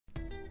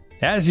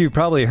As you've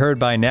probably heard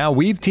by now,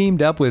 we've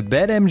teamed up with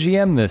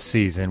BetMGM this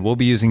season. We'll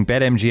be using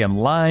BetMGM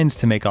lines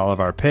to make all of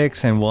our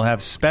picks, and we'll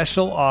have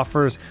special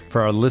offers for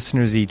our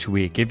listeners each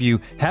week. If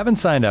you haven't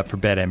signed up for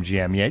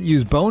BetMGM yet,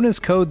 use bonus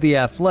code The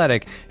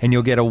Athletic, and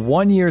you'll get a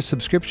 1-year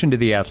subscription to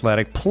The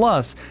Athletic,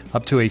 plus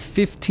up to a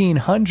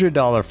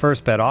 $1,500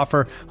 first bet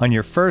offer on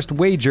your first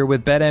wager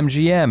with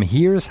BetMGM.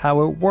 Here's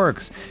how it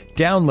works.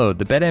 Download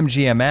the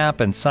BetMGM app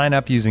and sign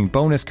up using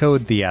bonus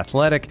code The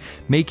Athletic.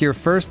 Make your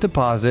first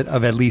deposit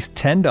of at least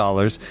 $10.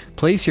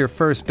 Place your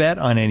first bet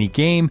on any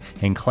game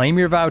and claim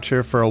your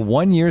voucher for a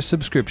 1-year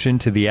subscription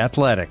to The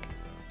Athletic.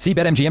 See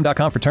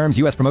BetMGM.com for terms.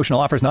 U.S. promotional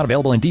offers not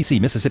available in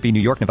D.C., Mississippi, New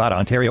York, Nevada,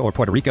 Ontario, or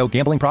Puerto Rico.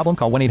 Gambling problem?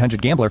 Call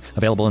 1-800-GAMBLER.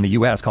 Available in the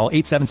U.S. Call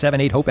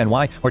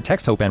 877-8-HOPE-NY or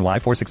text HOPE-NY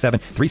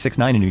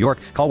 467-369 in New York.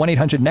 Call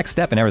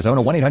 1-800-NEXT-STEP in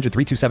Arizona.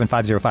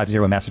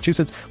 1-800-327-5050 in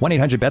Massachusetts.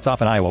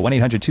 1-800-BETS-OFF in Iowa.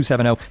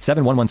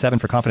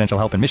 1-800-270-7117 for confidential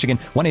help in Michigan.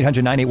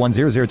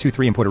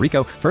 1-800-981-0023 in Puerto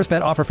Rico. First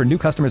bet offer for new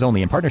customers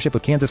only in partnership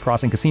with Kansas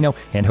Crossing Casino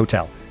and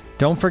Hotel.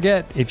 Don't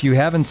forget, if you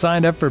haven't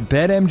signed up for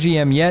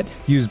BetMGM yet,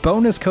 use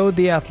bonus code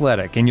The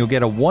Athletic, and you'll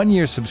get a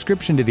 1-year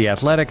subscription to The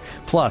Athletic,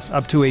 plus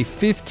up to a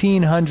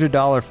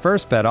 $1,500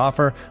 first bet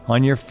offer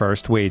on your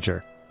first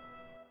wager.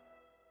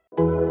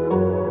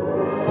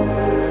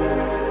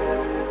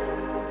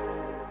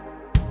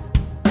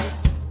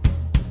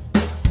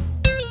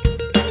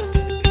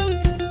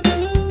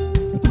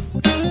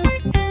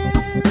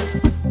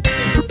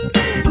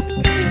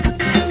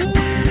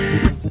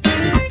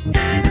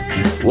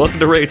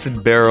 Welcome to Rates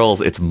and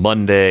Barrels. It's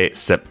Monday,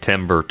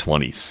 September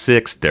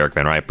 26th. Derek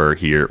Van Riper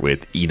here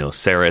with Eno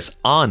Saris.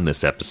 On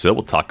this episode,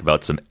 we'll talk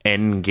about some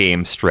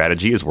endgame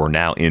strategy as we're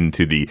now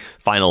into the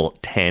final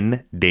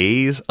 10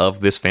 days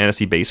of this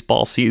fantasy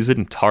baseball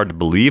season. It's hard to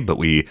believe, but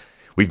we've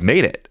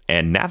made it.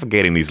 And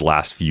navigating these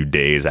last few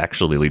days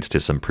actually leads to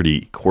some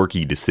pretty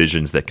quirky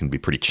decisions that can be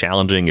pretty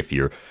challenging if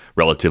you're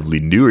relatively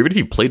new, or even if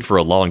you played for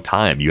a long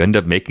time. You end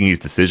up making these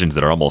decisions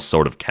that are almost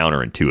sort of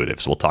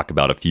counterintuitive. So we'll talk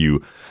about a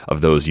few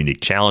of those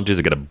unique challenges.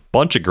 I got a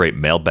bunch of great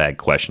mailbag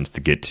questions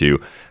to get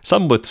to,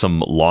 some with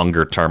some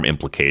longer term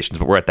implications,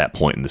 but we're at that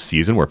point in the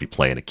season where if you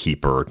play in a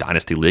keeper or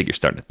dynasty league, you're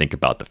starting to think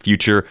about the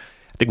future.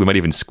 I think we might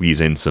even squeeze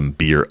in some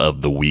beer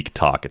of the week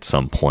talk at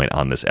some point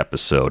on this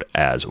episode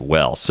as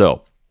well.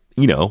 So,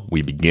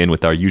 we begin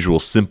with our usual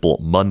simple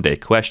Monday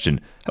question.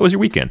 How was your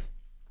weekend?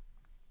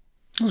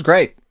 It was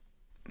great.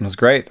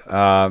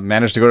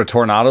 Managed to go to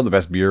Tornado, the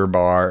best beer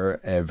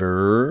bar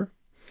ever.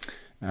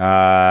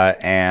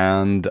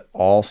 And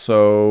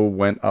also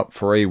went up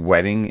for a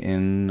wedding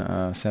in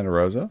Santa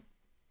Rosa.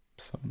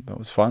 So that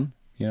was fun.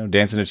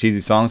 Dancing to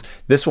cheesy songs.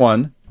 This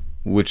one,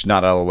 which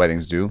not all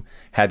weddings do,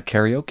 had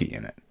karaoke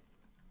in it.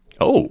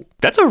 Oh,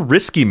 that's a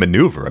risky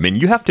maneuver. I mean,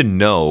 you have to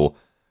know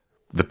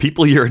the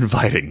people you're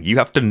inviting. You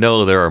have to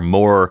know there are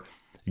more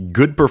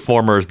good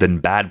performers than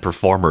bad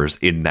performers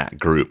in that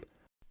group.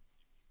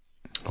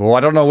 Well,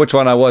 I don't know which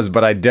one I was,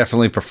 but I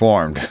definitely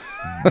performed.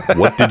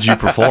 What did you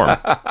perform?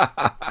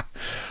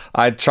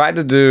 I tried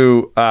to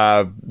do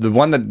the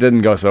one that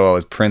didn't go so well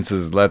was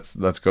Prince's Let's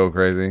Go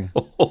Crazy.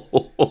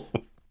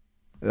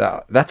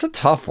 That's a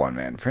tough one,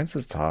 man. Prince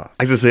is tough.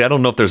 I was going to say, I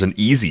don't know if there's an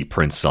easy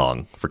Prince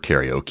song for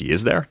karaoke.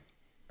 Is there?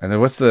 And then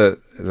what's the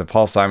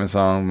Paul Simon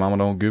song, Mama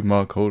Don't Give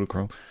My Coat a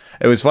Chrome?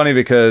 It was funny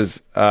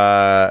because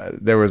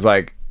there was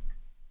like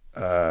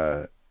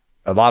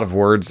a lot of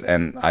words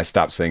and I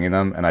stopped singing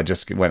them and I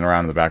just went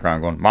around in the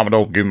background going, Mama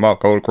don't give my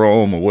coat of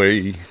chrome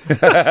away.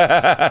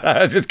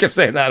 I just kept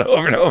saying that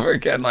over and over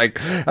again. Like,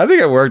 I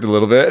think it worked a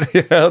little bit.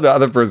 The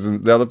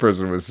other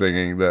person was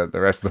singing the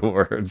rest of the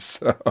words.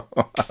 So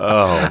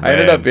I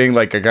ended up being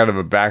like a kind of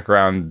a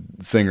background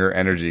singer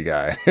energy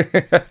guy.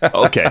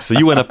 Okay, so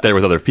you went up there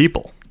with other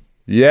people.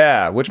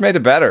 Yeah, which made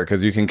it better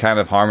because you can kind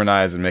of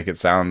harmonize and make it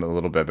sound a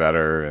little bit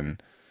better,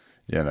 and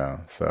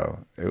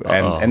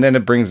and then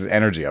it brings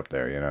energy up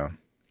there,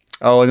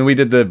 Oh, and then we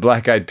did the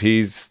Black Eyed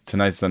Peas,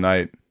 Tonight's the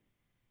Night.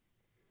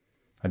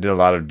 I did a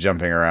lot of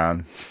jumping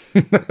around.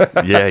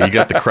 Yeah, you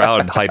got the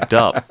crowd hyped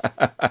up.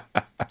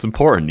 It's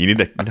important. You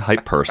need a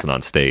hype person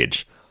on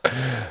stage.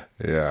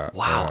 Yeah.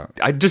 Wow.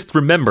 Yeah. I just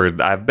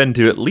remembered I've been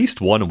to at least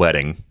one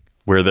wedding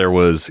where there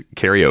was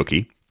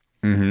karaoke.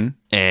 Mm-hmm.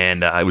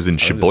 And I was in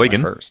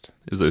Sheboygan. It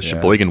was a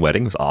Sheboygan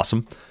wedding. It was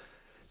awesome.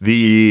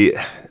 The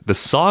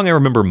song I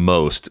remember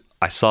most,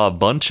 I saw a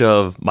bunch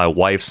of my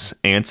wife's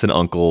aunts and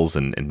uncles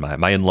and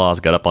my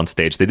in-laws got up on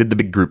stage. They did the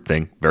big group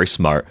thing. Very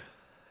smart.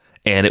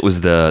 And it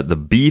was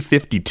the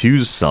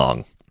B-52s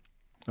song.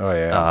 Oh,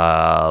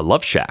 yeah.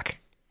 Love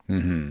Shack.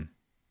 Mm-hmm.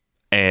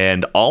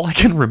 And all I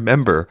can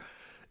remember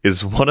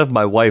is one of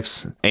my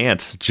wife's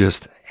aunts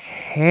just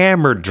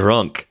hammered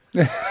drunk,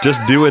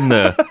 just doing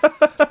the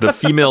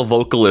female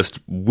vocalist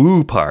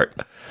woo part.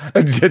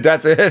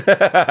 That's it.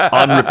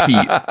 On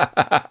repeat.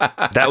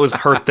 That was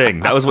her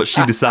thing. That was what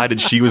she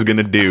decided she was going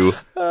to do.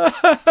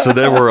 So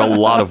there were a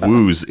lot of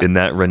woos in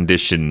that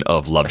rendition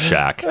of Love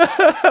Shack.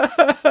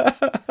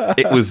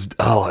 It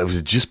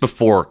was just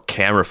before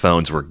camera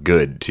phones were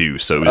good too.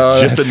 So it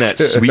was just in that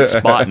sweet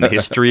spot in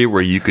history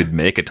where you could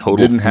make a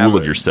total fool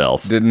of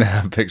yourself. Didn't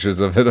have pictures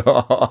of it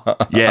all.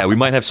 Yeah, we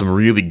might have some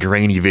really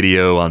grainy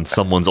video on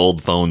someone's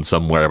old phone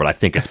somewhere, but I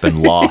think it's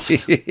been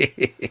lost.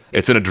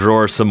 It's in a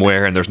drawer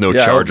somewhere, and there's no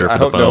charger for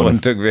the phone. No one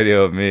took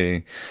video of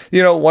me.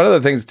 One of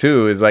the things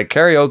too is like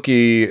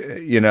karaoke,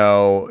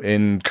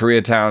 in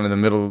Koreatown in the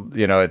middle,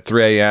 at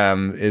 3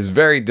 a.m. is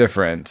very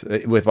different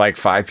with like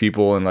 5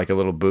 people in like a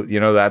little booth.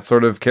 That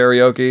sort of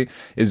karaoke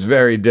is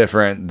very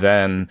different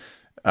than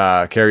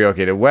karaoke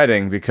at a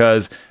wedding,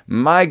 because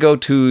my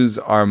go-tos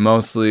are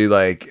mostly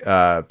like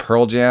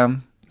Pearl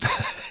Jam.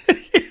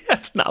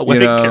 That's not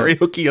wedding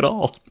karaoke at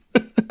all.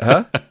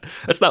 Huh?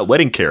 That's not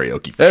wedding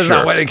karaoke. That's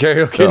not wedding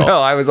karaoke.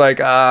 No, I was like,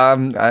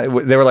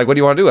 they were like, "What do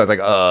you want to do?" I was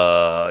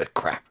like,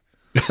 crap.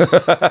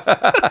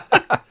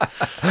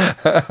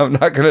 I'm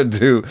not gonna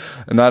do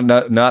not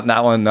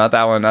that one, not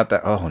that one, not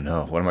that. Oh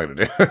no, what am I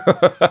gonna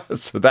do?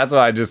 So that's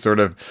why I just sort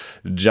of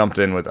jumped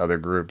in with other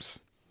groups.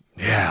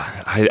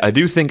 Yeah, I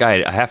do think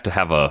I have to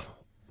have a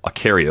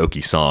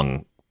karaoke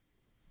song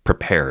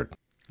prepared.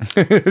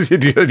 You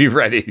gotta be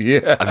ready.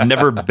 Yeah, I've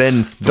never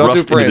been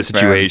thrust into the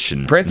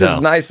situation. Man. Prince is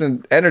nice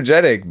and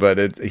energetic, but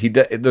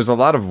there's a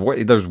lot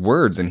of there's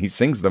words and he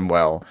sings them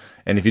well.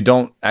 And if you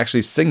don't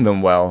actually sing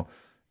them well,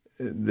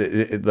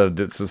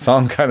 the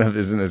song kind of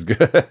isn't as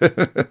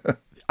good.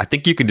 I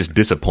think you can just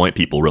disappoint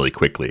people really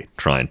quickly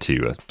trying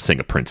to sing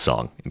a Prince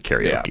song in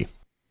karaoke.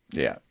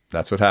 Yeah,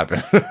 that's what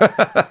happened.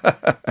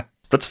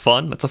 That's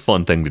fun. That's a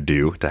fun thing to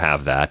do, to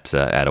have that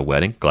at a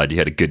wedding. Glad you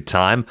had a good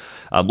time.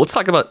 Let's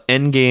talk about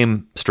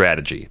endgame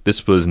strategy.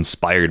 This was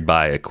inspired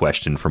by a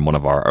question from one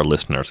of our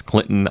listeners,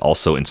 Clinton,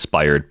 also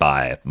inspired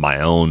by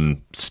my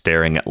own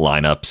staring at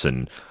lineups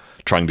and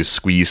trying to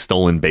squeeze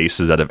stolen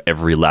bases out of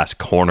every last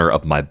corner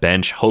of my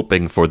bench,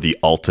 hoping for the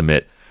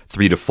ultimate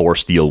 3 to 4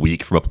 steal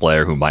week from a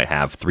player who might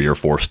have 3 or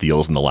 4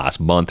 steals in the last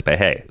month. But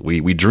hey,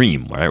 we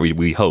dream, right?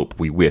 We hope,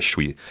 we wish,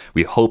 we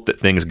hope that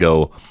things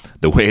go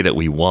the way that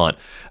we want.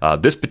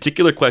 This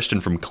particular question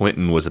from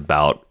Clinton was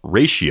about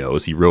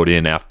ratios. He wrote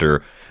in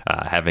after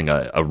having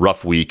a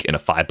rough week in a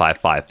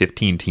 5x5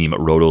 15-team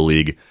Roto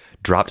League,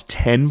 dropped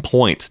 10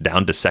 points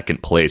down to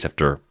second place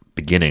after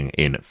beginning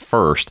in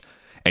first.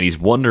 And he's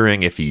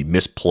wondering if he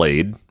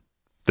misplayed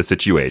the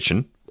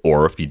situation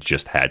or if he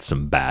just had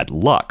some bad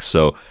luck.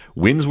 So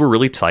wins were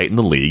really tight in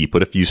the league. He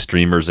put a few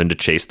streamers in to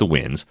chase the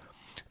wins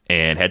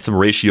and had some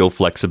ratio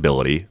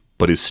flexibility,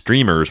 but his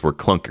streamers were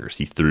clunkers.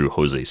 He threw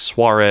Jose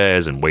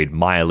Suarez and Wade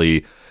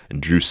Miley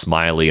and Drew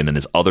Smiley, and then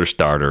his other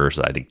starters,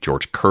 I think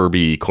George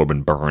Kirby,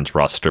 Corbin Burns,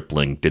 Ross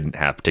Stripling, didn't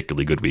have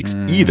particularly good weeks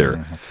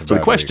either. So the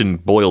question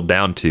boiled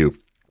down to,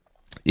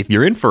 if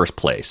you're in first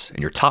place and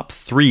you're top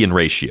 3 in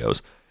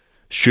ratios,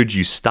 should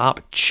you stop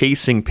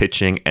chasing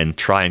pitching and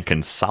try and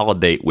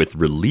consolidate with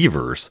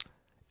relievers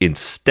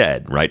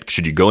instead, right?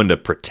 Should you go into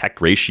protect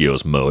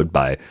ratios mode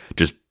by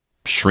just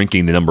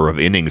shrinking the number of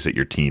innings that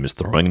your team is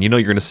throwing? And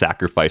you're going to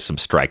sacrifice some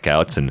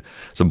strikeouts and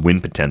some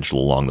win potential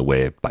along the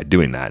way by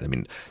doing that. I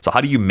mean, so how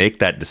do you make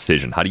that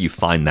decision? How do you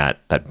find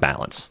that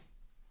balance?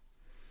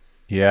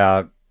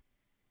 Yeah,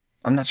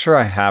 I'm not sure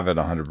I have it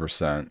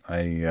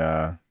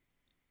 100%.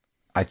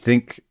 I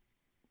think...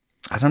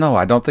 I don't know.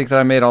 I don't think that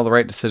I made all the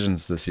right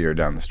decisions this year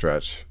down the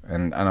stretch.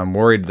 And I'm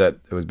worried that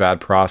it was bad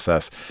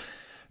process.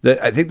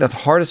 I think the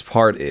hardest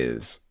part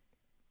is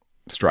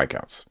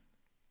strikeouts.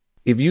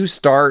 If you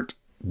start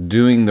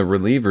doing the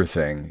reliever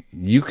thing,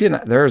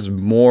 there's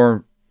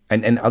more,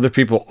 and other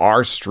people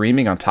are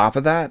streaming on top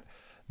of that.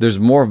 There's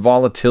more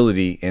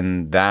volatility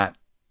in that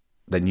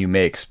than you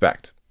may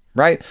expect,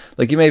 right?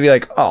 Like you may be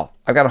like, oh,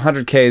 I've got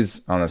 100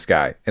 Ks on this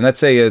guy. And let's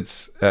say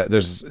it's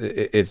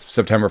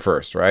September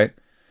 1st, right?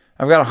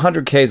 I've got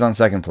 100 Ks on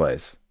second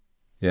place.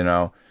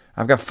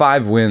 I've got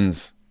 5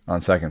 wins on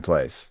second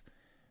place.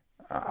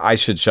 I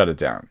should shut it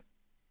down,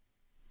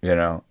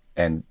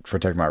 and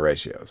protect my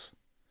ratios.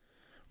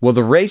 Well,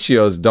 the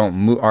ratios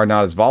are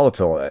not as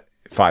volatile at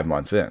 5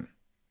 months in,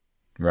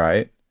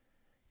 right?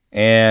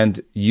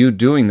 And you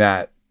doing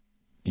that,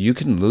 you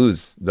can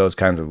lose those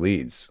kinds of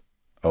leads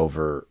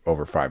over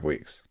 5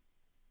 weeks.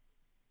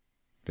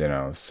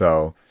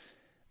 So.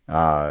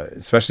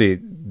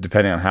 Especially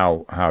depending on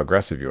how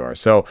aggressive you are.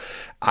 So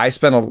I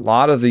spent a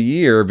lot of the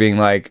year being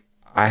like,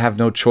 I have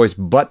no choice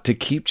but to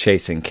keep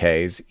chasing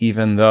Ks,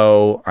 even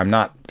though I'm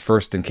not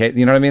first in K.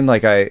 You know what I mean?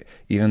 Like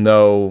even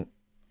though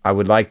I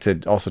would like to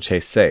also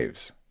chase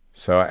saves.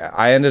 So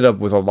I ended up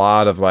with a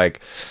lot of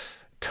like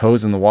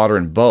toes in the water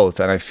in both.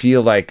 And I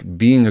feel like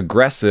being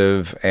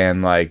aggressive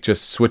and like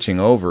just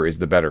switching over is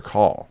the better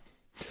call.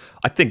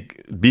 I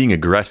think being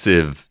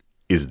aggressive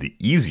is the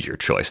easier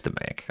choice to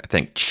make. I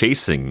think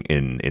chasing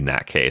in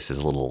that case is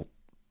a little,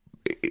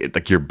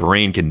 like your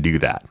brain can do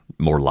that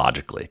more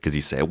logically because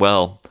you say,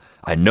 well,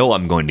 I know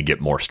I'm going to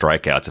get more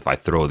strikeouts if I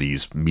throw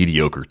these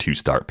mediocre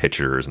 2-start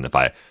pitchers and if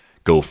I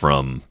go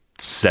from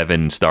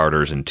 7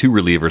 starters and 2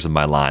 relievers in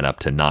my lineup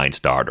to 9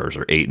 starters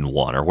or 8 and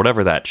 1 or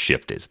whatever that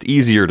shift is. It's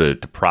easier to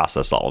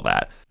process all of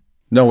that.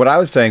 No, what I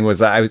was saying was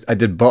that I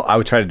did both. I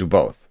would try to do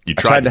both. You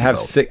I tried to have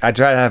both. 6. I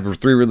tried to have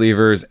 3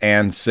 relievers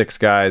and 6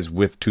 guys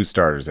with 2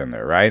 starters in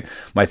there. Right.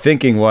 My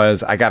thinking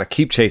was I got to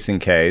keep chasing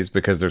Ks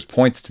because there's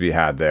points to be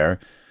had there.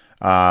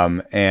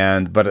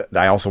 But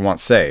I also want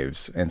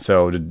saves. And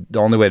so the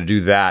only way to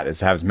do that is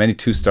to have as many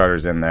 2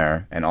 starters in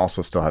there and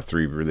also still have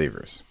 3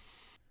 relievers.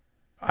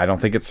 I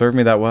don't think it served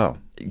me that well.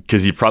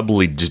 Because you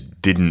probably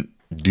just didn't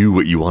do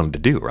what you wanted to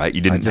do, right?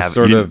 You didn't just have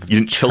sort you of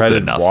didn't chill it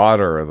treaded enough.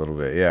 water a little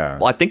bit, yeah.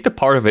 Well, I think the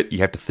part of it you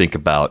have to think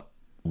about,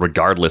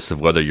 regardless of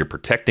whether you're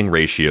protecting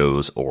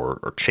ratios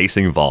or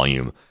chasing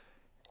volume,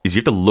 is you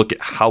have to look at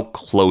how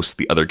close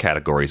the other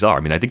categories are. I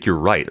mean, I think you're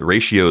right.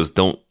 Ratios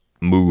don't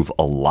move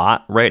a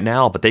lot right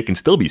now, but they can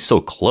still be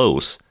so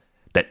close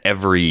that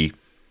every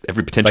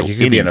potential Like you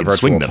could be in a inning can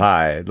swing virtual them.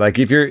 tie. Like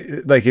if you're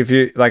if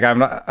you're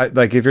talking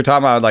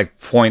about like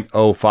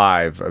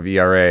 0.05 of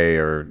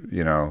ERA or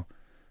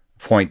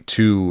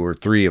 0.2 or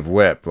 3 of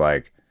WHIP,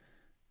 like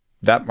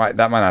that might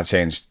not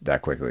change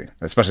that quickly,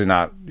 especially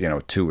not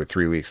 2 or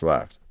 3 weeks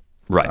left.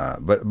 Right.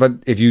 But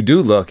if you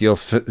do look, you'll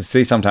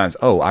see sometimes,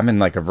 I'm in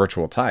like a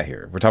virtual tie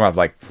here. We're talking about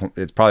like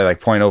it's probably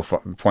like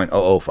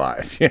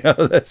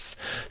 0.005, that's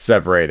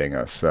separating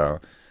us.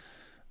 So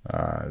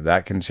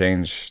that can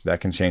change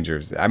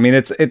yours. I mean,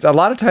 it's a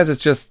lot of times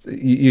it's just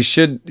you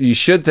should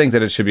think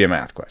that it should be a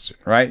math question,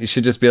 right? You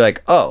should just be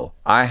like,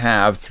 I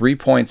have 3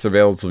 points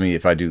available to me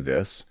if I do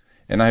this,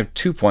 and I have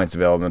 2 points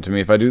available to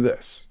me if I do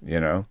this.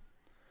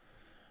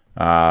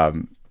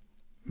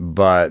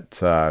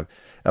 But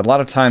a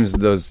lot of times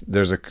there is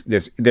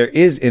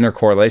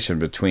intercorrelation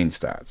between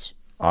stats,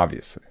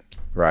 obviously,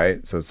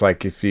 right? So it's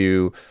like if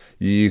you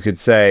could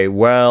say,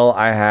 well,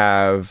 I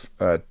have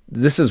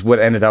this is what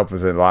ended up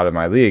with a lot of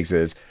my leagues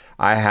is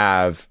I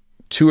have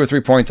 2 or 3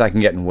 points I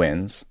can get in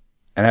wins,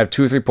 and I have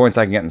 2 or 3 points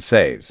I can get in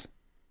saves,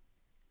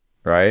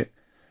 right?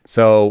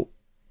 So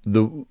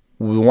the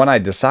one I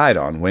decide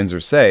on, wins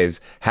or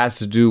saves, has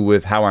to do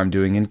with how I'm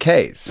doing in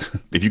Ks.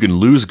 If you can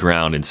lose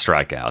ground in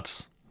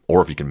strikeouts,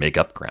 or if you can make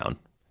up ground,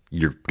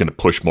 you're going to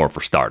push more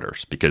for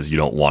starters because you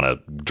don't want to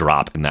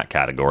drop in that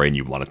category and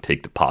you want to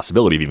take the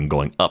possibility of even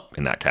going up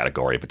in that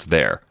category if it's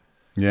there.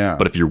 Yeah.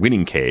 But if you're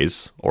winning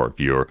Ks or if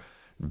you're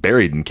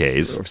buried in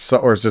Ks,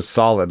 or it's just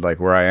solid like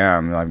where I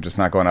am, I'm just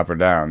not going up or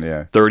down,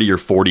 yeah. 30 or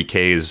 40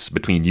 Ks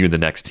between you and the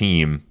next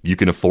team, you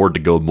can afford to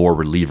go more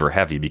reliever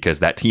heavy because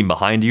that team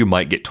behind you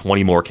might get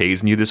 20 more Ks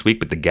than you this week,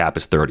 but the gap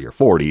is 30 or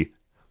 40,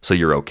 so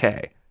you're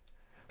okay.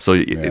 So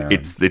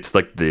it's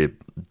like the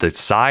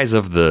size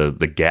of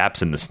the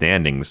gaps in the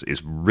standings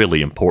is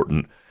really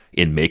important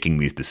in making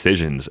these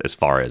decisions as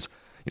far as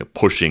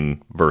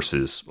pushing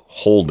versus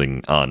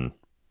holding on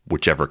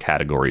whichever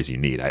categories you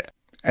need.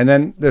 And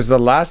then there's the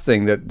last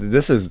thing that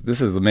this is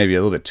maybe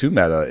a little bit too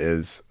meta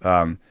is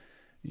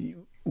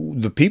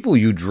the people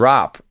you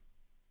drop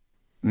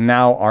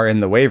now are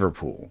in the waiver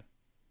pool,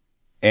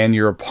 and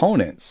your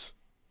opponents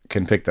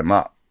can pick them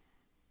up.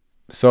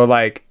 So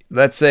like,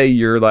 let's say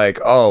you're like,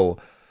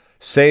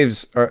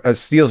 saves or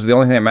steals are the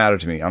only thing that matter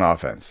to me on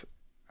offense.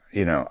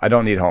 I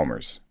don't need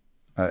homers.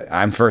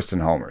 I'm first in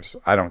homers.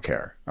 I don't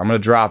care. I'm going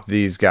to drop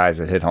these guys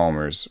that hit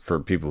homers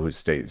for people who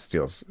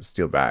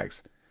steal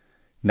bags.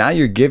 Now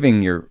you're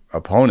giving your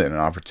opponent an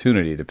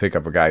opportunity to pick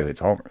up a guy who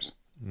hits homers.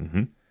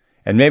 Mm-hmm.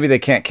 And maybe they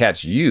can't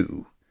catch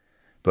you,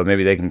 but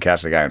maybe they can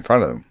catch the guy in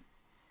front of them.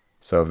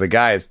 So if the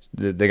guy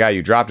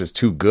you dropped is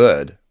too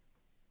good,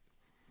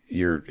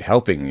 you're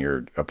helping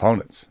your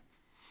opponents.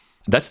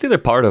 That's the other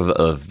part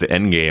of the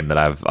end game that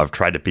I've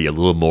tried to be a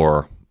little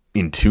more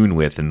in tune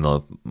with in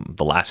the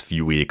last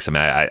few weeks. I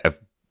mean,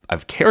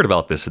 I've cared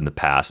about this in the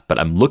past, but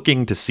I'm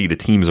looking to see the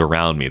teams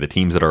around me, the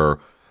teams that are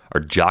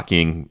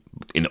jockeying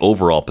in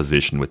overall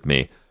position with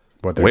me.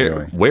 What they're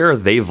doing. Where are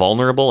they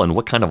vulnerable, and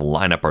what kind of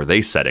lineup are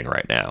they setting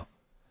right now?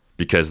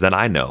 Because then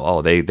I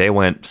know, they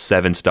went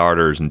 7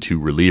 starters and 2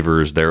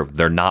 relievers.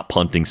 They're not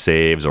punting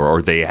saves,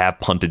 or they have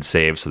punted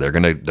saves, so they're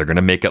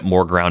gonna make up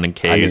more ground in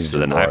Ks. So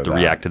then I have to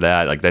react to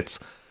that. Like it's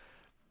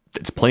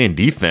playing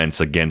defense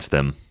against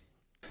them.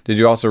 Did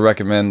you also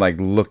recommend like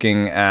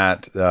looking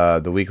at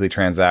the weekly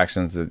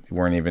transactions that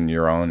weren't even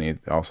your own?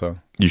 Also,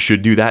 you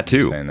should do that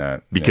too. Saying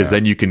that because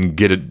then you can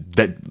get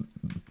that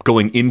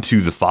going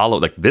into the follow.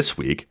 Like this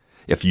week,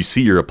 if you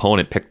see your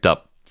opponent picked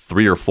up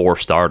 3 or 4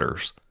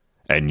 starters,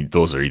 and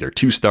those are either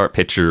 2-start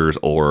pitchers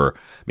or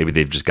maybe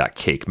they've just got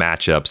cake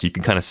matchups, you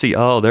can kind of see,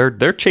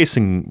 they're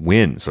chasing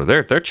wins, or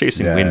they're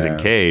chasing wins in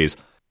Ks.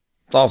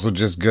 It's also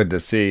just good to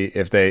see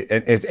if they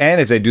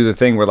do the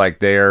thing where like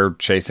they're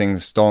chasing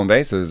stolen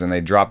bases and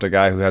they dropped a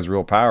guy who has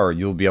real power,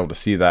 you'll be able to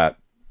see that,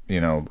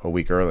 a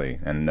week early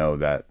and know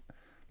that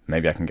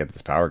maybe I can get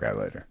this power guy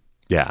later.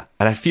 Yeah.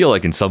 And I feel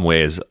like in some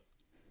ways,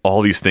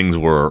 all these things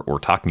we're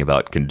talking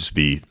about can just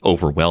be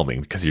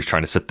overwhelming because you're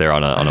trying to sit there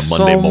on a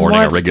Monday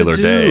morning, a regular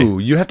day.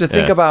 You have to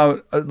think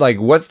about like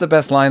what's the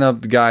best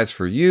lineup guys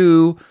for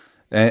you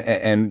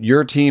and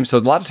your team. So a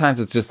lot of times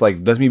it's just like,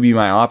 let me be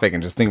myopic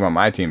and just think about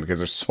my team because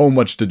there's so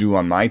much to do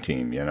on my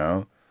team,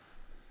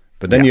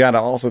 But then you got to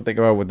also think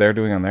about what they're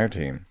doing on their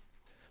team.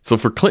 So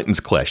for Clinton's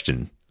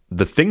question,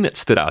 the thing that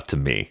stood out to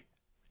me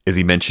is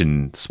he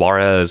mentioned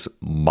Suarez,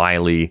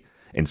 Miley,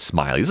 and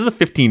Smiley. This is a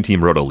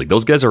 15-team Roto League.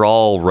 Those guys are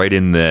all right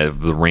in the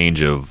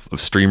range of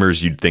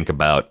streamers you'd think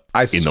about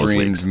in those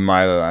leagues. I streamed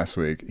Miley last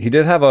week. He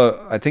did have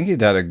I think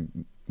he'd had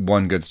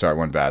one good start,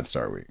 one bad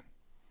start week.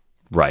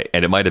 Right,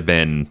 and it might have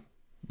been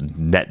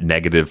net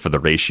negative for the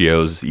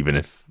ratios, even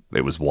if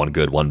it was one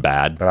good, one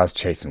bad. But I was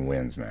chasing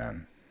wins,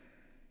 man.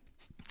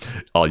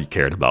 All you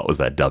cared about was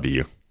that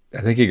W.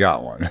 I think he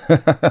got one.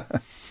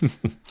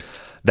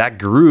 That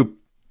group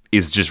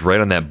is just right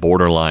on that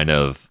borderline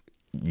of,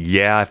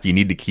 yeah, if you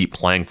need to keep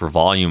playing for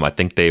volume, I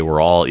think they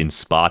were all in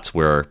spots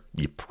where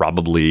you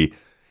probably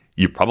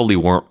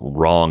weren't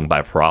wrong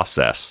by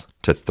process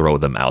to throw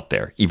them out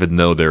there, even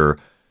though they're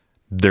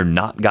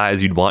not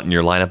guys you'd want in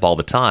your lineup all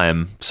the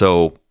time.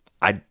 So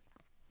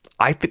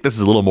I think this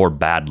is a little more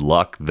bad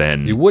luck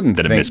than you wouldn't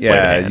than think, a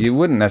misplayed hand. You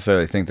wouldn't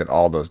necessarily think that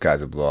all those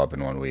guys would blow up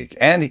in 1 week,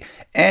 and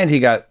he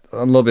got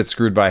a little bit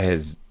screwed by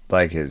his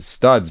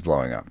studs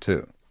blowing up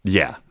too.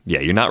 Yeah,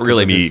 you're not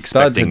really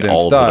expecting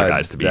all the other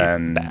guys to be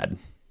bad.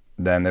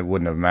 Then it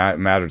wouldn't have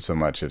mattered so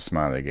much if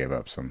Smiley gave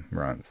up some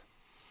runs.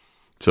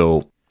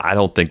 So I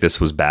don't think this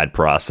was bad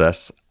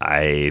process.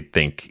 I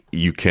think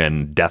you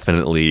can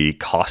definitely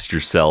cost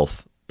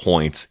yourself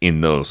points in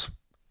those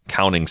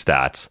counting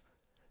stats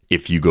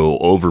if you go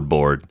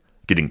overboard,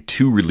 getting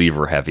too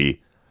reliever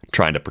heavy,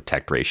 trying to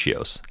protect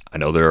ratios. I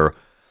know there are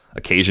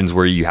occasions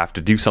where you have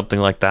to do something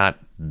like that.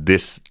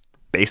 This,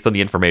 based on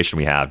the information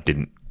we have,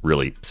 didn't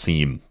really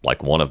seem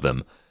like one of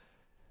them. Are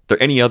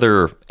there any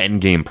other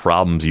endgame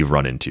problems you've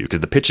run into? Because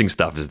the pitching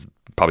stuff is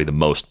probably the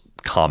most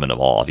common of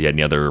all. If you had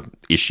any other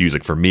issues,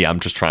 like for me, I'm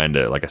just trying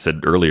to, like I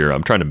said earlier,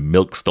 I'm trying to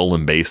milk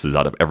stolen bases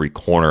out of every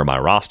corner of my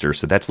roster.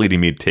 So that's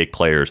leading me to take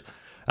players,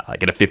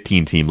 get a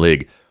 15-team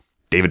league.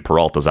 David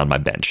Peralta's on my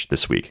bench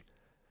this week.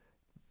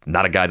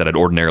 Not a guy that I'd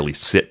ordinarily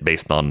sit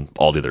based on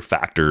all the other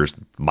factors,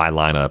 my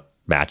lineup,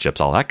 matchups,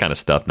 all that kind of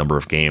stuff, number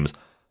of games.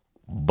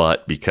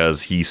 But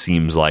because he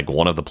seems like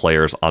one of the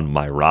players on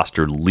my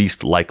roster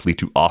least likely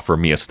to offer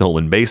me a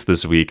stolen base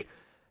this week,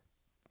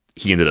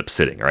 he ended up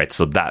sitting, right?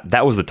 So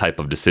that was the type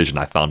of decision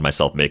I found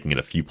myself making in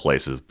a few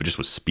places, but just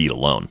with speed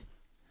alone.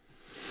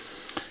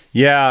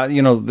 Yeah,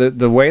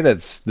 the way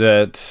that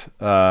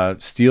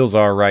steals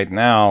are right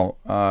now,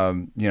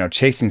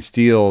 chasing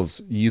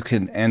steals, you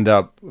can end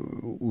up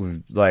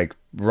like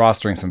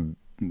rostering some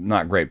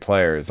not great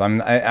players.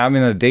 I'm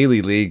in a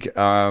daily league,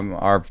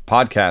 our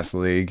podcast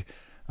league.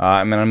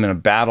 I'm in a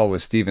battle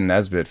with Steven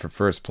Nesbitt for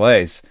first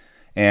place,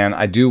 and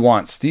I do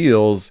want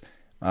steals,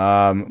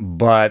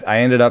 but I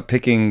ended up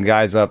picking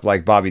guys up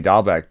like Bobby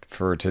Dahlbeck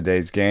for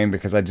today's game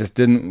because I just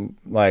didn't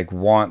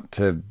want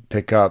to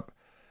pick up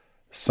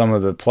some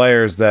of the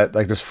players that,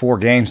 like, there's 4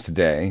 games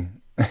today,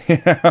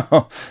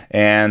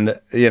 and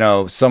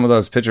some of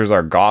those pitchers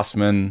are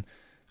Gossman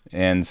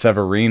and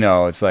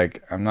Severino. It's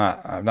like I'm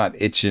not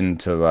itching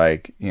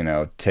to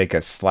take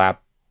a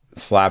slap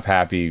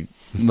happy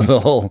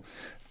little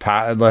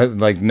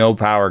no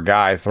power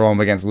guy, throw him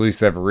against Luis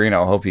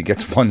Severino, hope he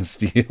gets 1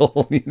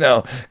 steal,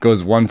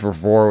 goes 1 for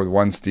 4 with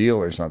 1 steal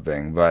or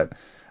something. But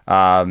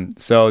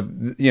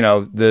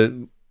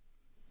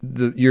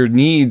your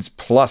needs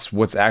plus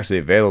what's actually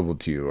available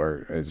to you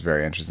is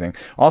very interesting.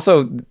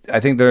 Also,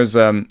 I think there's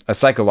a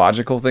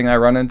psychological thing I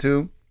run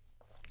into.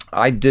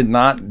 I did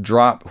not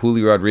drop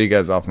Julio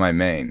Rodriguez off my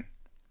main.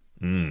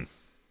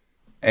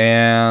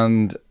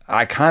 And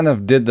I kind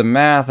of did the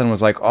math and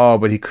was like, oh,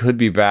 but he could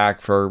be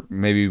back for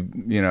maybe,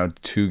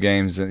 2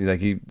 games.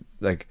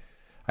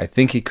 I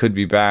think he could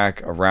be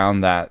back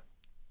around that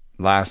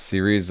last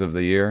series of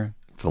the year.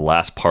 The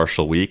last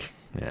partial week.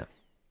 Yeah.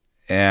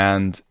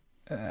 And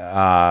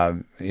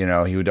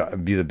he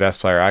would be the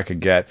best player I could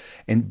get.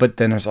 But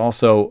then there's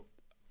also,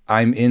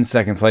 I'm in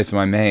second place in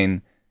my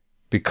main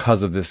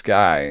because of this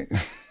guy.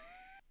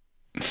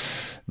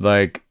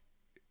 I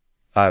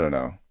don't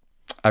know.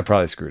 I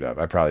probably screwed up.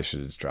 I probably should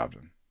have just dropped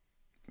him.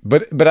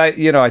 But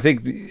I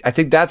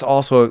think that's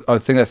also a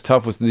thing that's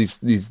tough with this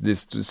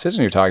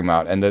decision you're talking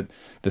about, and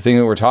the thing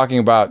that we're talking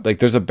about. Like,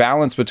 there's a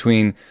balance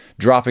between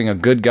dropping a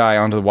good guy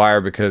onto the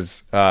wire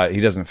because he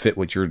doesn't fit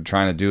what you're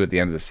trying to do at the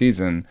end of the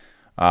season.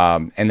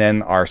 And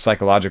then our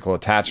psychological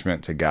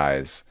attachment to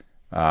guys,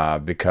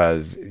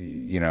 because,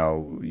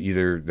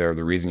 either they're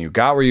the reason you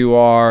got where you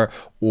are,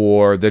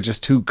 or they're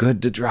just too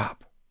good to drop,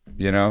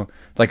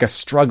 like a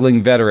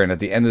struggling veteran at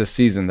the end of the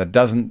season that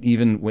doesn't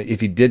even,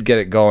 if he did get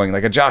it going,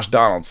 like a Josh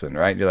Donaldson,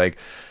 right? You're like,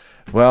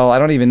 well, I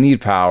don't even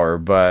need power,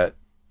 but,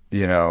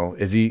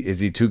 is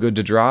he too good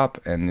to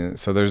drop? And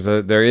so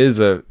there is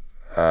a,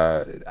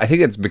 I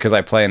think it's because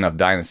I play enough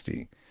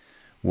Dynasty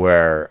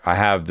where I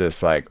have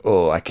this I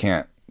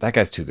can't, that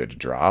guy's too good to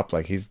drop.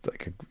 He's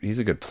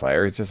a good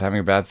player. He's just having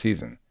a bad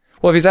season.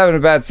 Well, if he's having a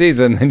bad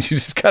season, then you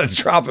just got to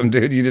drop him,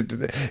 dude. In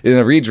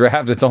a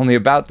redraft, it's only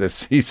about this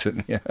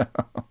season.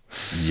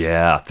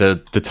 Yeah.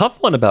 The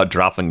tough one about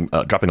dropping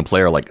a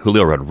player like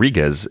Julio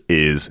Rodriguez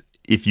is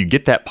if you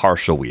get that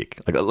partial week.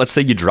 Like, let's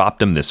say you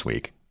dropped him this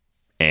week,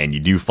 and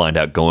you do find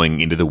out going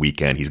into the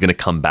weekend he's going to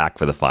come back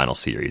for the final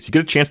series. You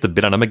get a chance to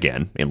bid on him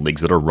again in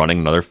leagues that are running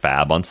another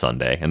fab on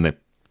Sunday, and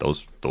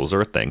those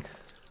are a thing.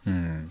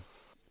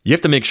 You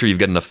have to make sure you've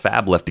got enough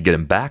fab left to get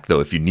him back,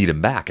 though, if you need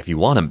him back, if you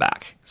want him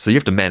back. So you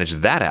have to manage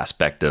that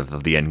aspect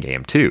of the end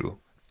game, too.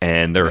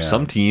 And there are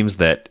some teams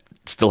that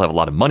still have a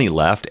lot of money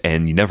left,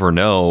 and you never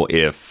know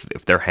if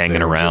they're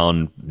hanging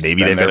around.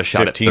 Maybe they've got a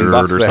shot at third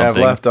or something. They have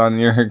left on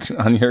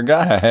your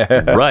guy,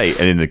 right?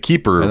 And in the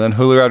keeper, and then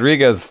Julio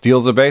Rodriguez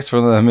steals a base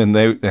from them, and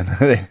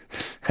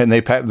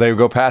they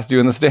go past you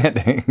in the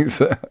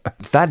standings.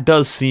 That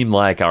does seem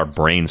like our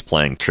brains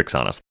playing tricks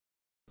on us.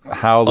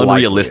 How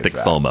unrealistic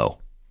FOMO?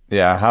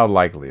 Yeah, how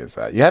likely is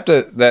that? You have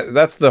to.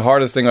 That's the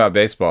hardest thing about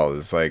baseball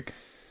is like,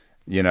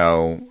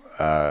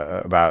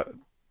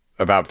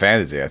 about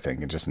fantasy, I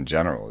think, and just in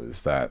general,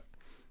 is that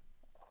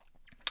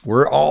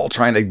we're all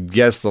trying to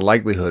guess the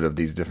likelihood of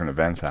these different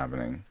events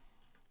happening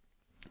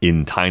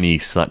in tiny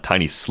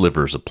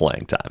slivers of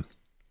playing time.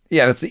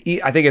 Yeah,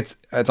 I think it's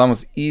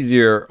almost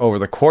easier over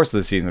the course of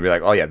the season to be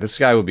like, oh yeah, this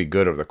guy will be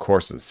good over the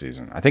course of the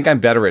season. I think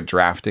I'm better at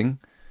drafting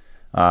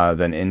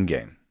than in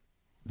game,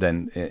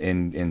 than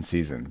in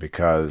season,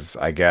 because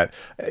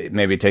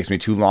maybe it takes me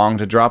too long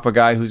to drop a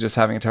guy who's just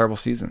having a terrible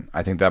season.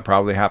 I think that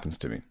probably happens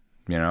to me.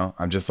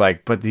 I'm just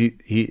like, but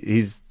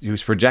he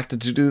was projected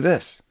to do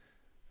this.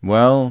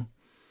 Well,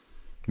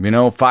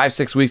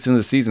 5-6 weeks into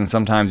the season,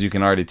 sometimes you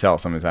can already tell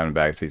somebody's having a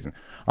bad season.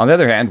 On the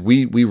other hand,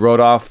 we wrote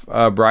off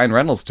Brian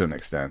Reynolds to an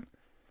extent,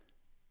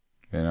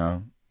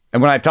 And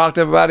when I talked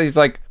to him about it, he's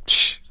like,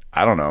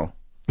 I don't know.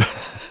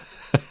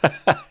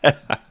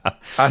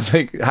 I was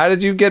like, how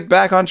did you get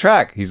back on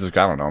track? He's like,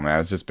 I don't know, man.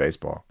 It's just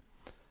baseball.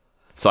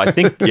 So I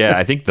think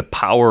the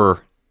power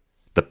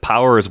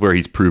is where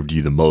he's proved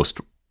you the most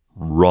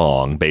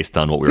wrong based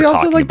on what we were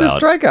talking about. He also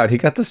the strikeout. He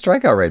got the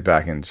strikeout rate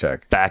back in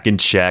check.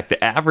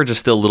 The average is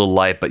still a little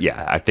light, but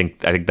yeah, I think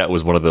that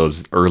was one of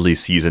those early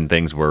season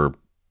things where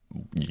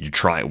we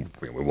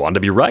wanted to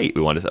be right.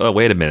 We wanted to say, oh,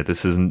 wait a minute,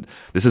 this isn't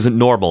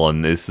normal,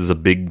 and this is a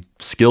big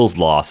skills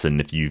loss. And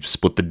if you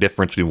split the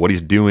difference between what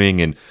he's doing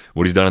and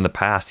what he's done in the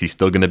past, he's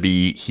still going to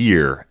be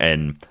here.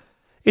 And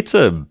it's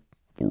a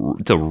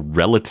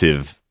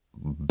relative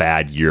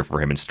bad year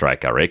for him in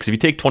strikeout rate. Because if you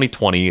take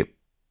 2020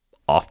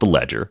 off the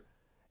ledger,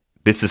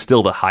 this is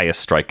still the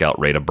highest strikeout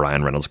rate of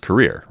Brian Reynolds'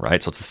 career,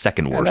 right? So it's the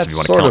second worst if you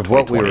want to count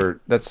 2020.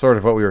 That's sort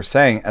of what we were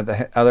saying. At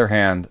the other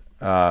hand,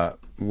 I'm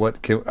going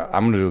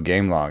to do a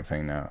game log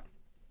thing now.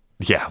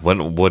 Yeah,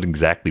 what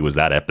exactly was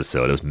that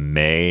episode? It was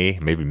May,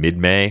 maybe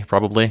mid-May,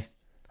 probably.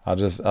 I'll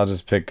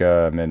just pick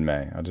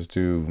mid-May. I'll just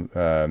do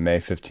May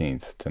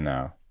 15th to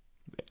now.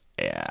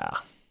 Yeah.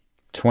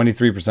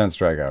 23%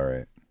 strikeout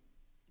rate.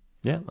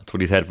 Yeah, that's what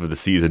he's had for the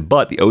season.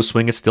 But the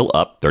O-swing is still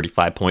up,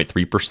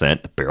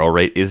 35.3%. The barrel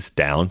rate is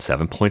down,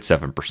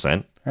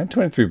 7.7%. And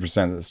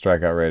 23% of the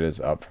strikeout rate is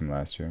up from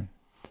last year.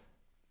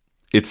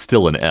 It's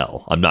still an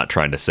L. I'm not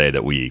trying to say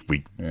that we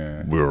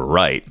were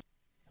right.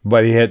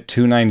 But he hit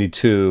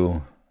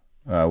 292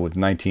 with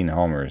 19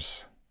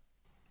 homers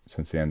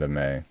since the end of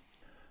May.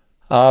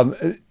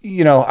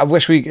 I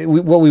wish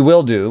what we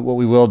will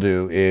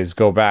do is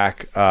go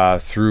back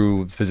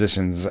through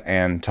positions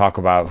and talk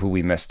about who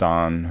we missed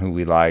on, who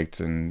we liked,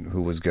 and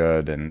who was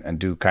good, and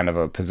do kind of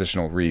a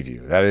positional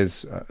review. That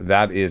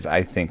is,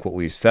 I think, what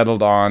we've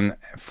settled on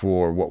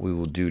for what we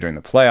will do during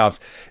the playoffs.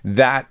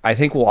 That, I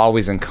think, will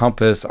always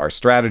encompass our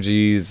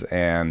strategies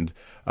and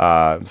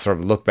sort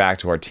of look back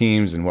to our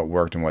teams and what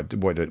worked and what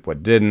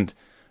didn't.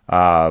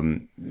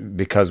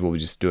 Because we'll be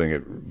just doing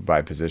it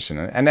by position.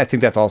 And I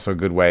think that's also a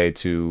good way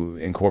to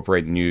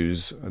incorporate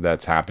news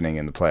that's happening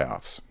in the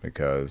playoffs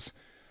because,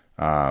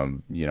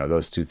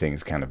 those two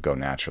things kind of go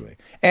naturally.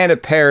 And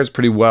it pairs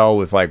pretty well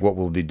with like what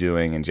we'll be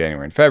doing in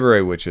January and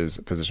February, which is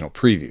positional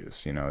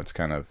previews. It's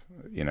kind of,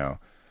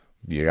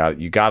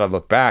 you got to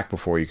look back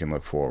before you can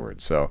look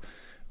forward. So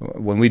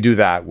when we do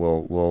that,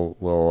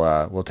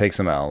 we'll take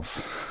some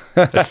L's.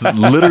 That's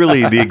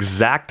literally the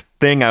exact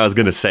thing I was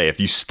going to say. If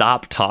you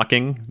stop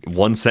talking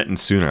one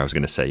sentence sooner, I was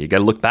going to say, you got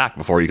to look back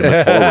before you can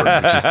look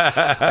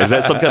forward. Is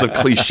that some kind of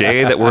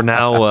cliche that we're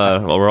now,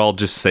 we're all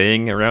just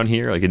saying around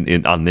here, like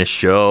on this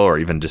show or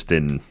even just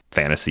in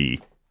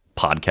fantasy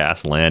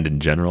podcast land in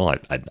general?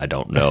 I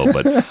don't know,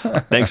 but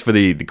thanks for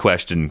the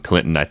question,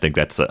 Clinton. I think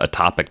that's a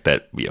topic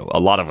that a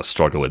lot of us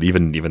struggle with,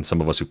 even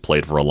some of us who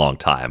played for a long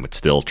time, but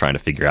still trying to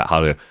figure out how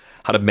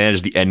to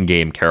manage the end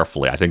game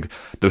carefully. I think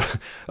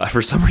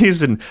for some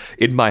reason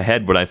in my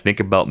head, when I think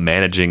about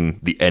managing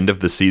the end of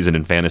the season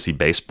in fantasy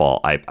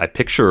baseball, I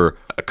picture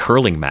a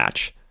curling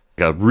match,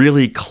 a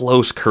really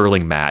close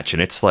curling match.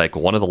 And it's like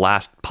one of the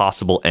last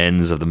possible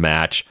ends of the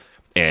match.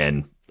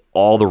 And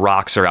all the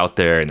rocks are out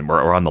there and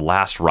we're on the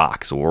last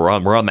rock. So we're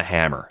on the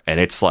hammer. And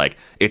it's like,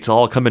 it's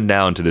all coming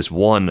down to this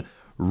one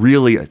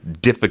really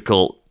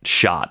difficult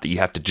shot that you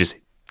have to just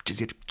get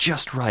it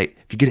just right.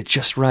 If you get it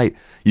just right,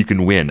 you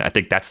can win. I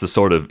think that's the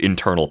sort of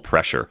internal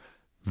pressure.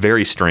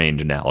 Very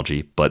strange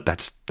analogy, but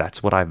that's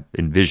what I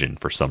envision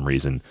for some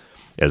reason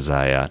as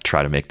I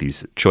try to make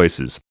these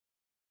choices.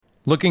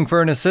 Looking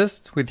for an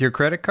assist with your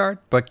credit card,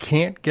 but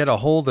can't get a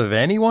hold of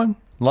anyone?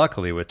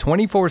 Luckily, with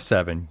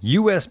 24/7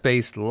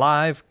 US-based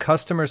live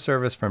customer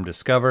service from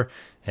Discover,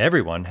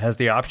 everyone has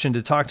the option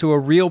to talk to a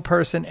real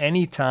person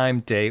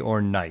anytime, day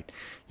or night.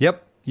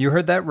 Yep, you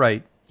heard that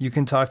right. You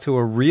can talk to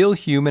a real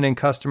human in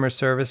customer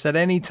service at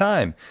any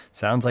time.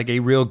 Sounds like a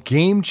real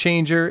game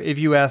changer if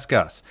you ask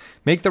us.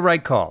 Make the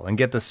right call and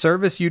get the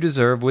service you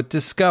deserve with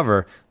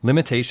Discover.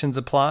 Limitations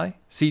apply.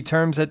 See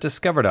terms at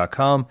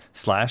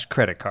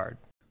discover.com/creditcard.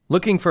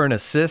 Looking for an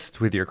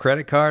assist with your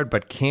credit card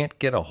but can't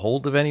get a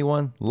hold of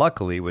anyone?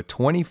 Luckily, with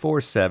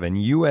 24/7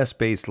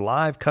 US-based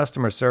live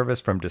customer service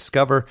from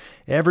Discover,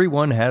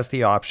 everyone has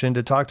the option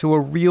to talk to a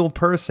real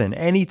person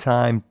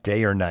anytime,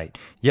 day or night.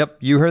 Yep,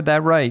 you heard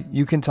that right.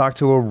 You can talk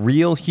to a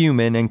real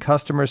human in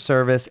customer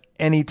service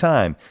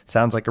anytime.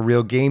 Sounds like a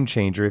real game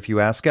changer if you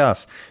ask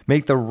us.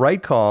 Make the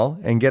right call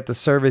and get the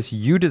service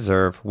you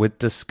deserve with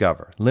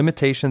Discover.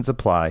 Limitations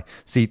apply.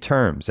 See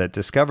terms at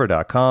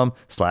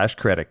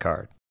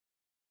discover.com/creditcard.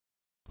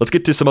 Let's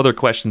get to some other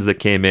questions that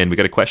came in. We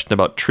got a question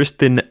about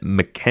Triston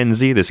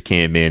McKenzie. This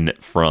came in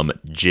from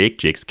Jake.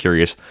 Jake's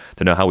curious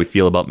to know how we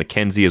feel about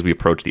McKenzie as we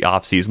approach the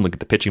offseason. Look at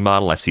the pitching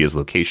model. I see his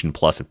location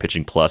plus and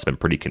pitching plus been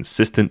pretty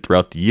consistent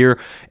throughout the year,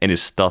 and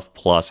his stuff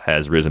plus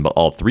has risen, but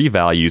all three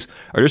values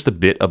are just a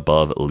bit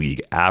above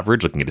league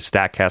average. Looking at his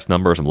StatCast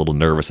numbers, I'm a little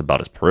nervous about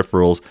his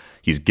peripherals.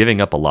 He's giving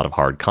up a lot of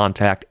hard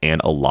contact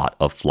and a lot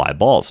of fly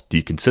balls. Do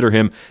you consider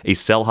him a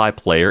sell-high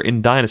player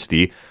in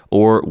Dynasty,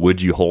 or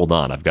would you hold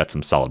on? I've got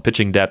some solid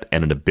pitching depth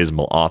and an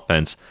abysmal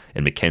offense,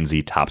 and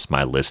McKenzie tops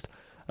my list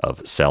of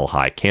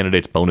sell-high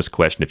candidates. Bonus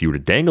question, if you were to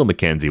dangle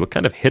McKenzie, what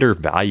kind of hitter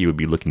value would you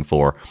be looking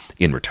for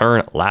in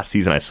return? Last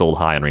season, I sold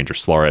high on Ranger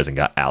Suarez and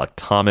got Alek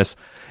Thomas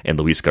and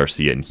Luis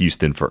Garcia in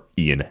Houston for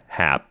Ian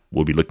Happ.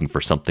 We'll be looking for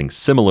something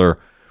similar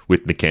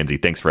with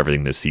McKenzie. Thanks for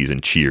everything this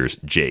season. Cheers,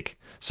 Jake.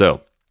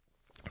 So,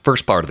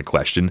 first part of the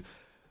question,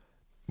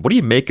 what do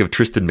you make of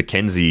Triston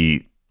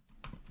McKenzie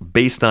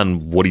based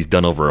on what he's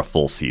done over a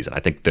full season?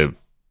 I think the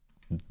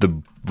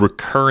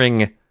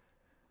recurring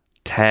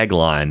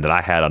tagline that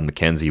I had on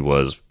McKenzie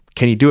was,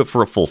 can he do it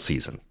for a full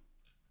season?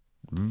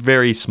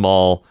 Very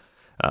small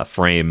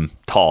frame,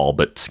 tall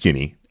but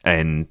skinny.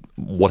 And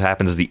what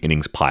happens as the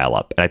innings pile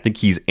up? And I think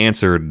he's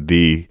answered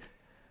the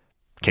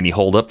can he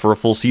hold up for a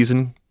full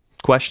season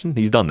question.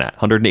 He's done that.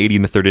 180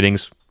 in the third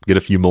innings, get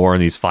a few more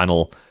in these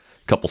final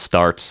couple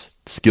starts.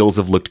 Skills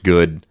have looked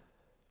good.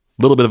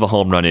 A little bit of a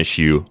home run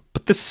issue,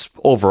 but this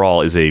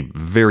overall is a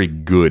very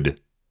good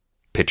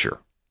pitcher,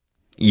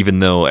 even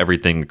though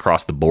everything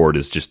across the board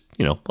is just,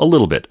 a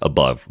little bit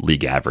above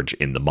league average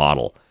in the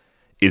model.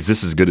 Is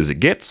this as good as it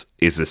gets?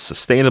 Is this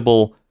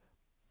sustainable?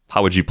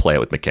 How would you play it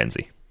with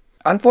McKenzie?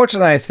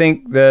 Unfortunately, I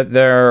think that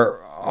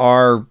there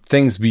are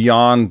things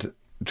beyond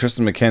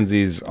Triston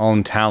McKenzie's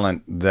own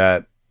talent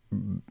that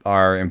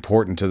are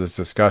important to this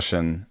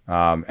discussion,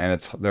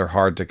 and they're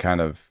hard to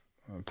kind of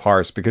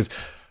parse because,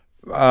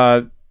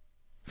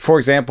 for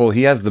example,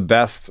 he has the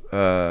best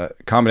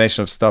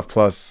combination of stuff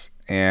plus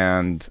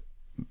and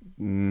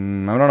I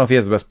don't know if he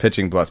has the best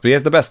pitching plus, but he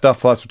has the best stuff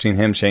plus between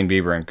him, Shane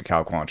Bieber, and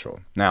Cal Quantrill.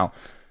 Now,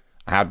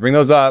 I have to bring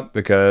those up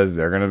because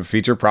they're going to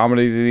feature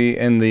prominently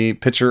in the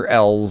pitcher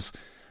L's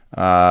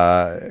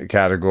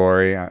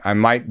category. I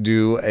might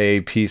do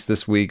a piece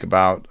this week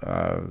about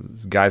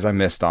guys I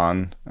missed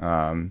on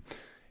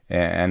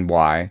and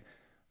why.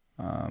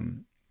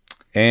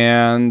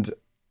 And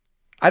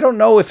I don't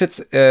know if it's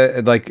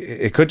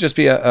it could just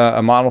be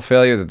a model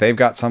failure, that they've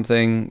got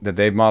something that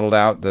they've modeled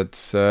out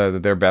that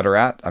they're better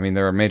at. I mean,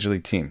 they're a major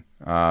league team.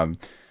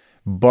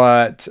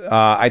 But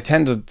I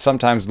tend to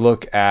sometimes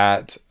look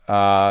at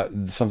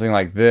something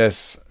like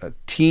this,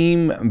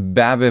 team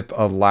BABIP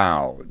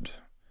allowed.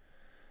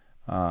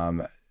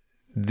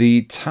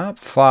 The top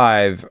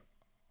five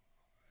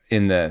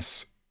in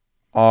this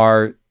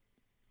are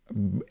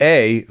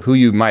A, who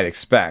you might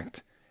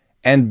expect,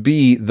 and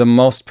B, the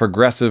most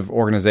progressive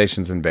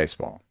organizations in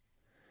baseball.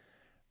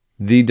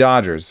 The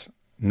Dodgers,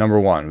 number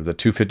 1, with a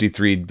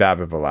 253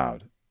 BABIP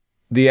allowed.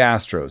 The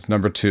Astros,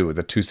 number 2, with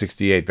a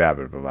 268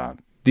 BABIP allowed.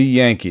 The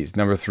Yankees,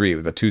 number 3,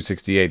 with a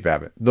 268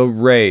 BABIP. The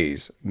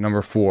Rays,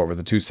 number 4, with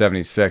a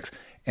 276.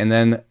 And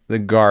then the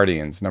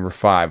Guardians, number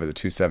 5, with a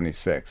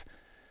 276.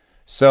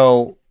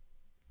 So,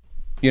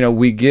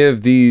 we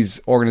give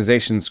these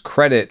organizations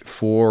credit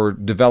for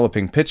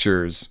developing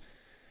pitchers,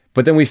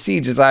 but then we see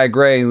Josiah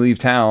Gray leave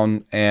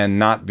town and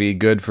not be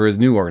good for his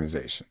new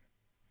organization,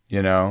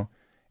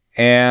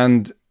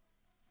 And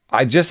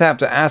I just have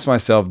to ask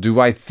myself,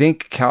 do I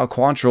think Cal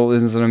Quantrill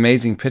is an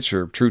amazing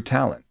pitcher, true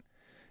talent?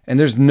 And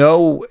there's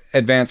no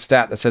advanced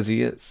stat that says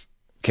he is.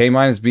 K-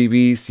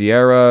 BB,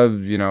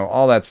 Sierra,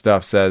 all that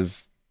stuff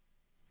says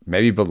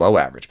maybe below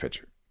average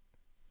pitcher,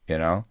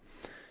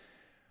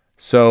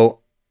 So,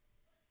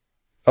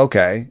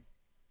 okay,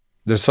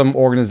 there's some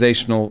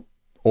organizational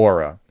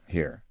aura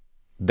here.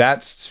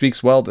 That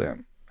speaks well to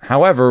him.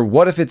 However,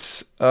 what if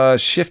it's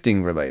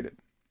shifting related?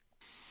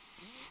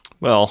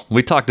 Well,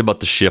 we talked about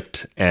the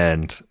shift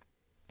and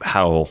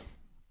how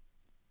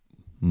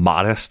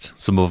modest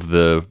some of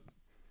the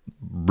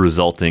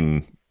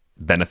resulting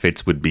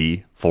benefits would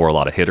be for a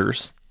lot of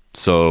hitters.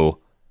 So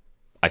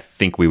I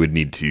think we would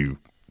need to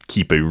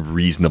keep a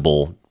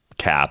reasonable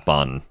cap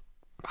on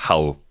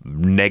how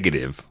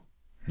negative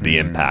the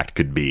impact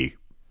could be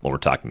when we're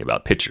talking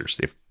about pitchers.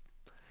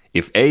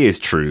 If A is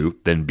true,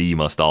 then B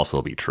must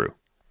also be true.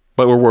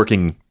 But we're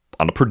working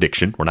on a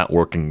prediction. We're not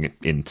working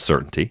in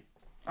certainty.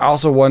 I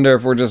also wonder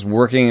if we're just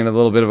working in a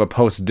little bit of a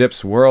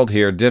post-Dips world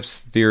here.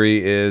 Dips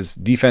theory is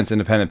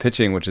defense-independent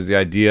pitching, which is the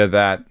idea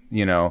that,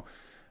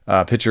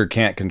 a pitcher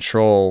can't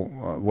control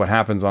what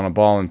happens on a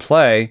ball in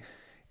play,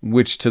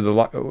 which to the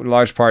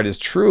large part is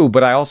true.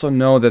 But I also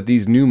know that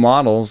these new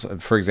models,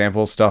 for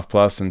example, Stuff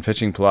Plus and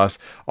Pitching Plus,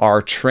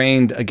 are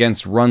trained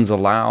against runs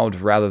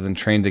allowed rather than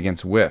trained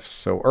against whiffs.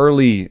 So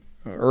early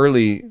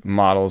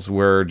models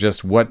were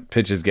just what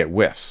pitches get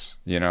whiffs,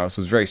 so it's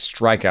very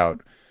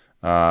strikeout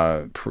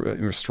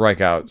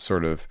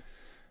sort of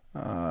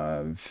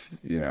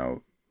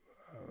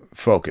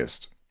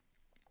focused.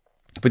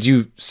 But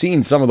you've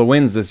seen some of the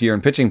wins this year in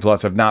Pitching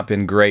Plus have not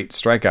been great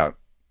strikeout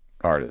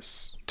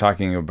artists.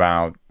 Talking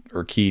about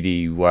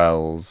Urquidy,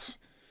 Wells,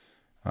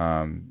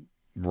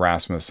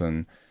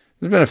 Rasmussen.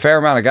 There's been a fair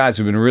amount of guys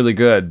who've been really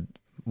good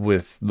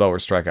with lower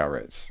strikeout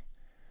rates.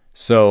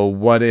 So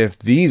what if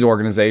these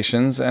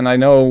organizations, and I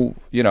know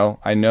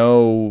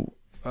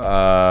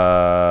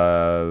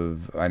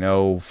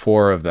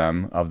 4 of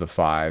them of the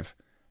 5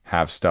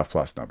 have Stuff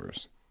Plus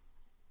numbers,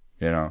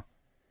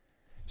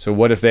 So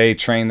what if they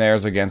train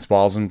theirs against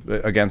balls and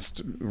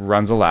against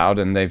runs allowed,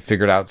 and they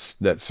figured out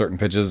that certain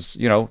pitches,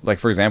 like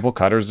for example,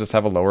 cutters just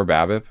have a lower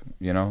BABIP.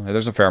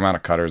 There's a fair amount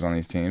of cutters on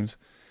these teams.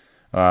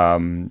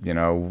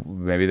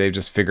 Maybe they've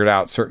just figured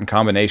out certain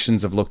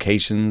combinations of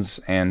locations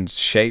and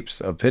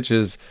shapes of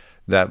pitches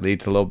that lead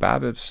to low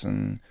BABIPs.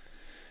 And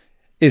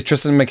is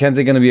Tristan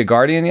McKenzie going to be a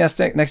Guardian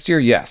next year?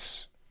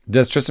 Yes.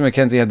 Does Tristan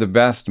McKenzie have the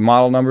best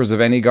model numbers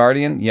of any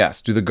Guardian?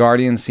 Yes. Do the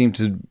Guardians seem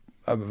to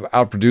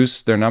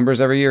outproduce their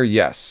numbers every year?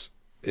 Yes.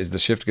 Is the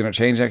shift going to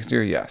change next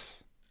year?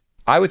 Yes.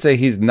 I would say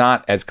he's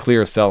not as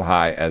clear sell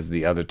high as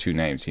the other 2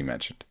 names he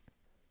mentioned.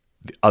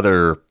 The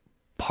other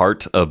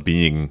part of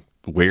being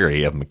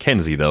wary of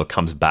McKenzie, though,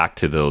 comes back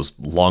to those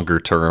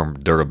longer-term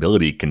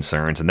durability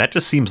concerns, and that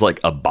just seems like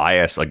a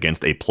bias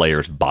against a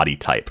player's body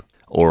type.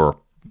 Or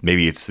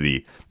maybe it's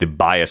the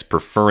bias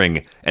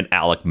preferring an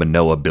Alek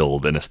Manoah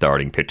build in a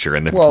starting pitcher,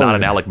 and if it's not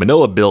an Alek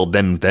Manoah build,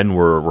 then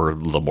we're a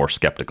little more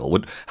skeptical.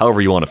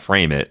 However you want to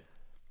frame it,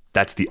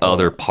 that's the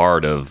other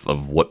part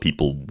of what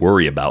people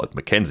worry about with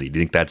McKenzie. Do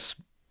you think that's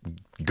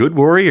good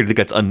worry, or do you think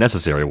that's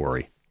unnecessary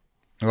worry?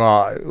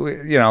 Well,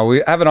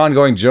 we have an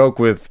ongoing joke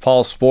with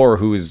Paul Sporer,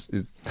 who is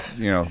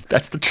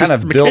that's the kind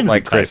of built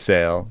like Chris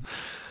Sale.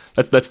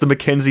 That's the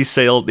McKenzie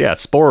Sale. Yeah,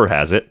 Sporer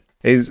has it.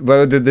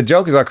 But the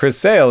joke is about Chris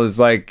Sale is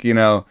like, you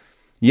were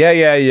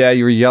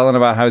yelling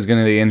about how he's going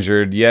to be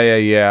injured.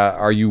 Yeah.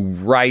 Are you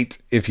right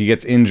if he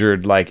gets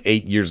injured like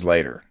 8 years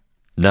later?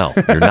 No,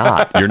 you're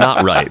not. You're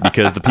not right,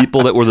 because the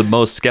people that were the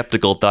most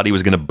skeptical thought he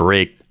was going to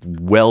break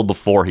well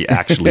before he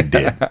actually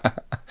did.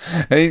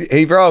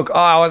 He broke. Oh,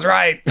 I was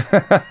right.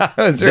 I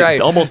was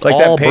right. Almost like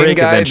all that Payne break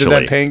guy. eventually.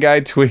 Did that Payne guy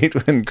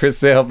tweet when Chris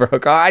Sale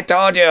broke? Oh, I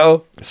told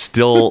you.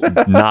 Still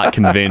not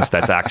convinced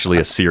that's actually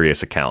a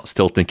serious account.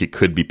 Still think it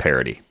could be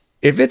parody.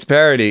 If it's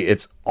parody,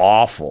 it's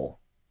awful.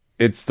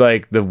 It's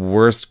like the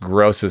worst,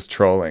 grossest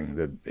trolling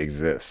that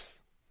exists.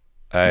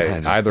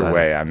 Either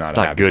way, I'm not. It's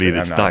not good either.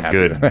 It's not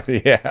good.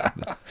 Yeah.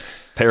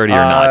 Parody or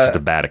not, it's just a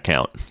bad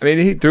account. I mean,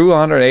 he threw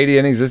 180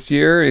 innings this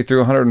year. He threw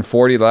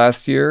 140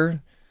 last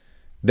year.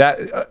 That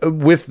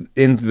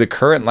in the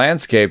current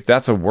landscape,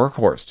 that's a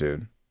workhorse,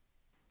 dude.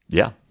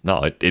 Yeah.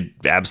 No, it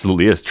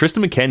absolutely is.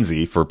 Tristan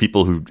McKenzie, for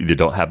people who either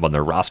don't have him on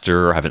their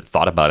roster or haven't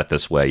thought about it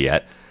this way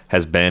yet,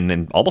 has been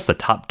in almost a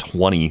top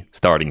 20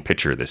 starting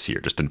pitcher this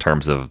year, just in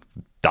terms of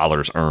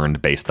dollars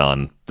earned based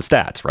on the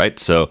stats, right?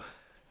 So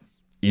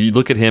you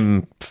look at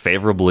him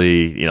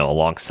favorably,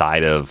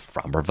 alongside of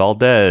Framber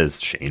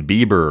Valdez, Shane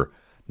Bieber,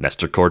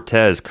 Nestor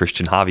Cortez,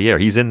 Christian Javier.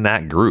 He's in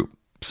that group.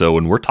 So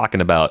when we're talking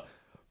about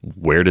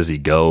where does he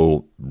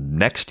go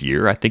next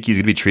year, I think he's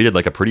going to be treated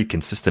like a pretty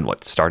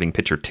consistent, starting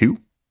pitcher 2?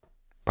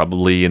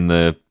 Probably in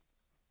the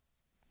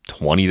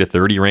 20 to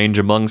 30 range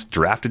amongst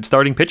drafted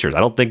starting pitchers. I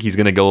don't think he's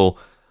going to go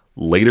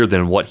later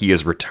than what he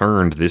has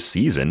returned this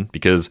season,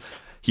 because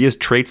he has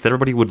traits that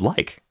everybody would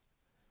like.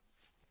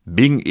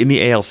 Being in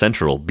the AL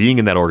Central, being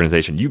in that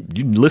organization, you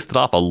listed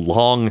off a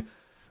large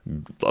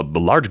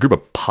group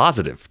of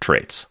positive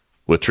traits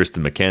with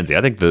Tristan McKenzie.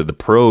 I think the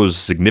pros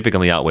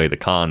significantly outweigh the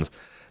cons.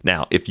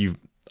 Now, if you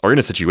are in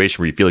a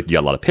situation where you feel like you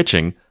got a lot of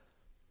pitching,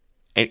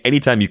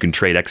 anytime you can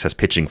trade excess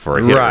pitching for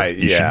a hitter,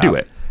 you should do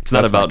it. It's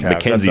not about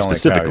McKenzie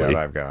specifically.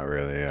 I've got,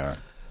 really, yeah.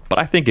 But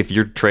I think if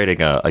you're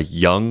trading a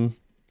young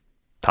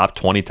top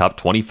 20, top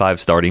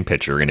 25 starting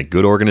pitcher in a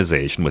good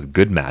organization with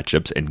good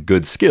matchups and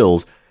good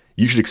skills,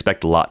 you should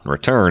expect a lot in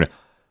return.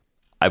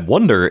 I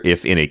wonder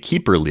if in a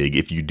keeper league,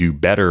 if you do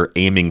better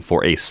aiming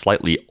for a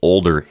slightly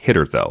older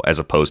hitter, though, as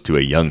opposed to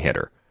a young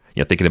hitter.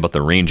 Thinking about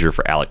the Ranger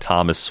for Alek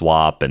Thomas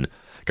swap, and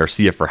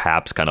Garcia for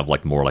Haps, kind of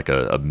like more like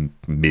a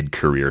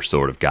mid-career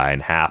sort of guy in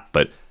Hap.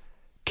 But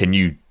can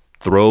you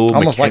throw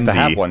almost McKenzie, like to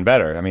have one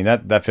better. I mean,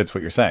 that fits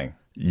what you're saying.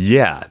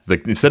 Yeah,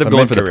 instead of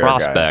going for the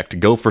prospect,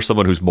 go for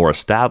someone who's more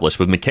established.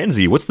 With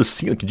McKenzie, what's the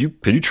ceiling? Could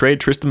you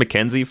trade Tristan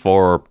McKenzie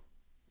for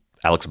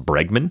Alex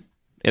Bregman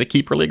in a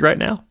keeper league right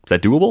now? Is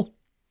that doable?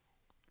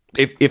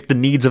 If the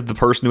needs of the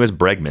person who has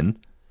Bregman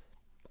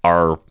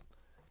are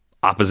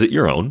opposite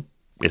your own,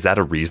 is that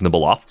a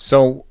reasonable offer?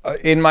 So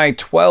in my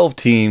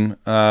 12-team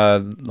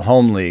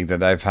home league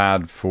that I've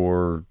had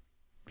for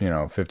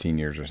 15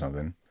 years or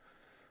something,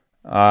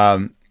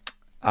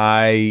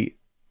 I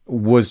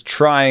was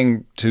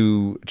trying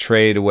to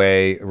trade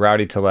away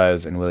Rowdy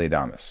Tellez and Willy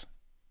Adames.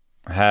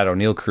 I had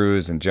O'Neal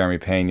Cruz and Jeremy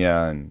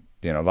Pena and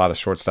a lot of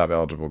shortstop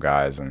eligible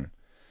guys, and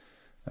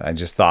I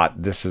just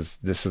thought this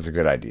is a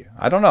good idea.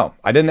 I don't know.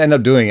 I didn't end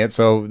up doing it,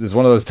 so it's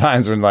one of those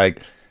times when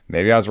like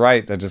maybe I was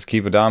right. I just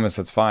keep Adames.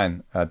 That's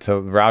fine.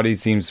 Rowdy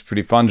seems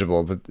pretty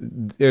fungible, but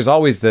there's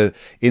always in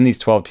these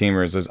 12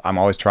 teamers. I'm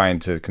always trying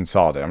to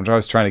consolidate. I'm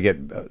always trying to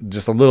get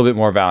just a little bit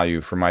more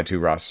value for my 2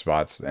 roster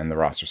spots and the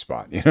roster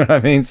spot. You know what I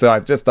mean? So I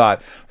just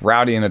thought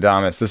Rowdy and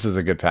Adames, this is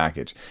a good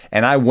package.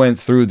 And I went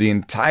through the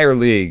entire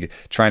league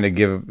trying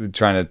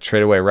to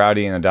trade away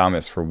Rowdy and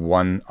Adames for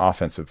one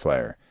offensive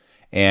player,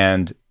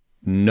 and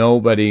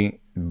nobody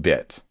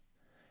bit.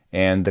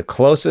 And the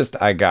closest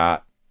I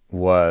got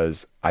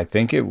was, I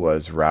think it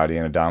was Rowdy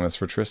and Adames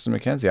for Tristan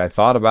McKenzie. I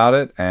thought about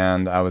it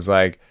and I was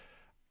like,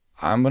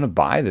 I'm going to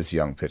buy this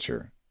young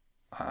pitcher.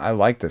 I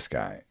like this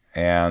guy.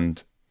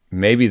 And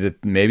maybe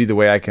the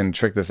way I can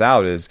trick this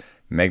out is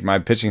make my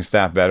pitching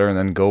staff better and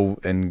then go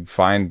and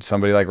find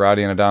somebody like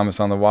Rowdy and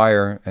Adames on the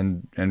wire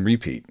and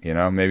repeat.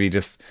 Maybe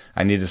just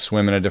I need to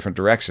swim in a different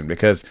direction,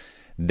 because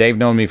they've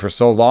known me for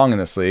so long in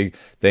this league.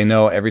 They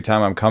know every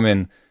time I'm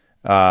coming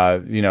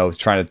trying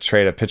to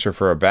trade a pitcher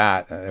for a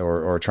bat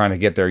or trying to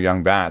get their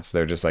young bats,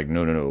 they're just like,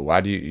 no.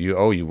 Why do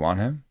you want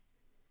him?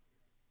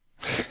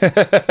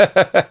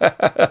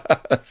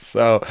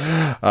 So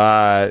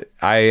I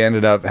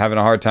ended up having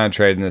a hard time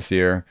trading this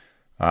year,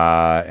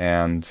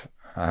 and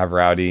I have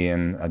Rowdy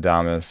and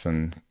Adames,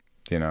 and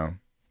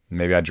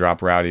maybe I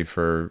drop Rowdy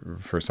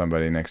for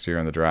somebody next year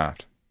in the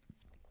draft.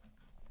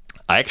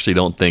 I actually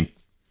don't think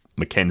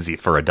McKenzie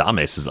for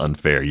Adames is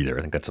unfair either.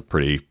 I think that's a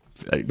pretty.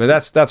 But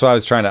that's why I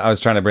was trying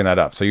to bring that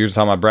up. So you're just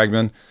talking about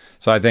Bregman.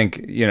 So I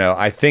think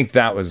I think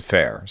that was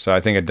fair. So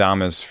I think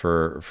Adames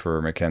for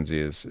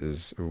McKenzie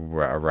is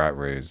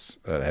where he's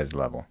at his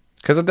level,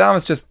 because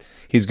Adames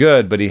he's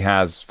good, but he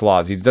has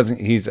flaws.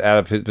 He's at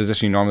a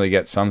position you normally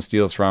get some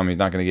steals from. He's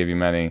not going to give you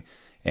many,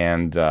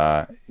 and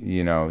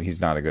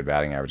he's not a good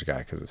batting average guy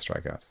because of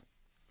strikeouts.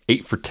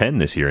 8 for 10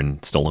 this year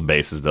in stolen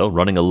bases, though,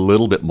 running a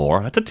little bit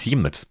more. That's a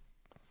team that's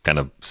kind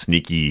of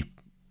sneaky,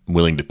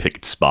 willing to pick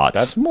its spots.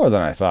 That's more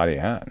than I thought he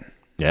had.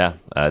 Yeah,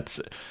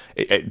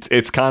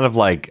 it's kind of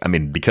like, I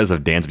mean, because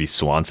of Dansby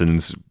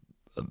Swanson's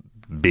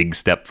big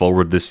step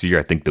forward this year,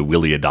 I think the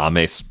Willy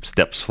Adames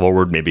steps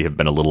forward maybe have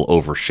been a little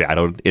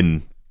overshadowed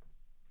in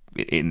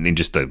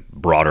just a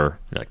broader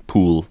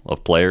pool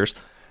of players.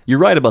 You're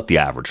right about the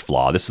average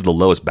flaw. This is the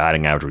lowest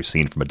batting average we've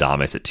seen from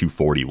Adames at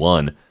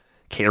 241.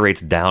 K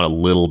rate's down a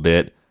little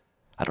bit.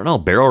 I don't know.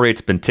 Barrel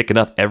rate's been ticking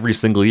up every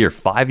single year.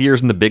 5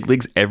 years in the big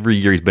leagues. Every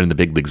year he's been in the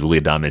big leagues,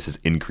 Willy Adames has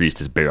increased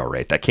his barrel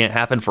rate. That can't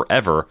happen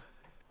forever.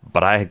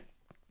 But I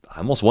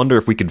almost wonder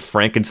if we could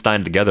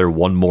Frankenstein together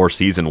one more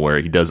season where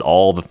he does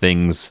all the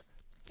things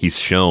he's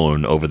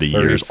shown over the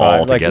years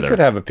all together. He could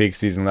have a peak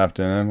season left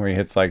in him where he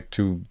hits like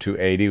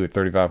 280 with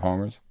 35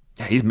 homers.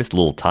 Yeah, he's missed a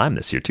little time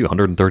this year too.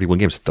 131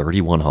 games,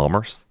 31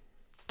 homers.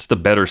 Just a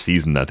better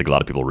season than I think a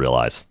lot of people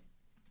realize.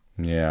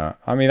 Yeah,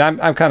 I mean,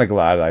 I'm kind of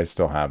glad I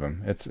still have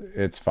him.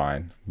 It's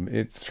fine.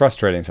 It's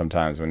frustrating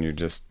sometimes when you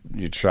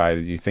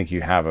think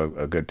you have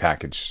a good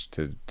package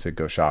to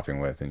go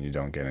shopping with and you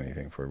don't get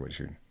anything for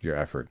your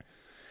effort.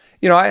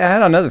 I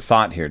had another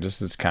thought here.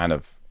 Just as kind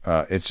of,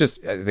 it's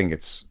just, I think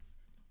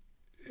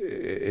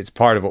it's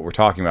part of what we're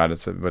talking about.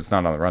 But it's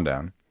not on the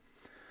rundown.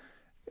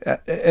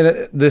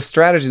 And the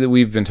strategy that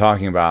we've been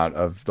talking about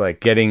of like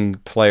getting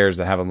players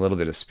that have a little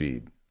bit of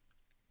speed,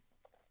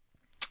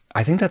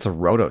 I think that's a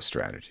roto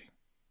strategy.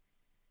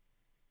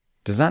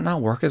 Does that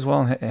not work as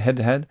well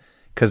head-to-head?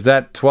 Because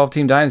that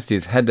 12-team dynasty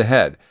is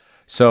head-to-head.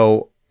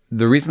 So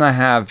the reason I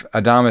have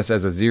Adames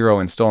as a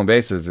 0 in stolen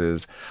bases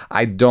is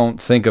I don't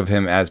think of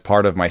him as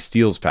part of my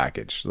steals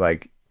package.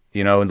 Like,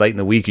 late in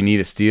the week you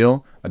need a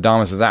steal,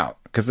 Adames is out.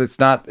 Because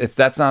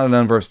that's not a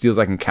number of steals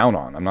I can count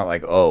on. I'm not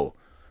like, oh,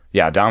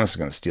 yeah, Adames is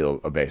going to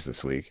steal a base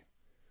this week.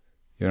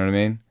 You know what I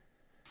mean?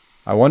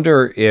 I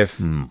wonder if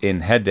in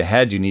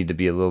head-to-head you need to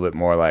be a little bit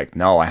more like,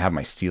 no, I have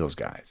my steals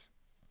guys.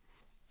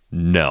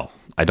 No,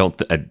 I don't.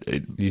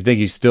 You think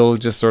you still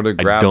just sort of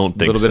grab a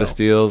little bit of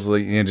steals?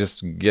 Like, you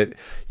could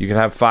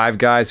have 5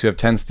 guys who have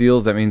 10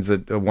 steals. That means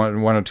that one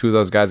or two of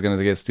those guys are going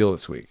to get a steal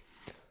this week.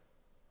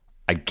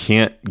 I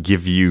can't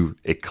give you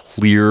a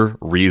clear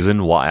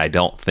reason why I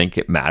don't think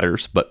it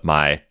matters, but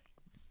my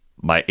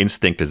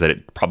instinct is that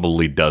it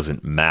probably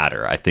doesn't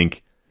matter. I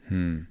think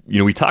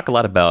We talk a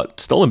lot about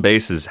stolen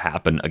bases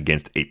happen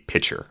against a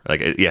pitcher.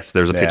 Like, yes,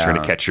 there's a pitcher and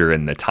a catcher,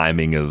 and the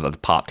timing of the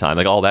pop time,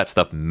 like all that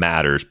stuff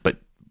matters, but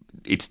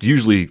it's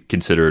usually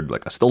considered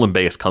like a stolen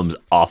base comes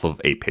off of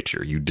a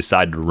pitcher. You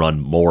decide to run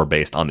more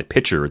based on the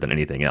pitcher than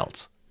anything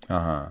else.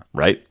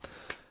 Right?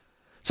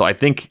 So I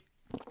think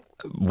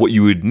what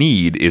you would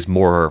need is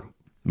more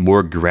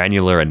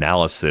granular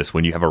analysis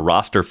when you have a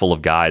roster full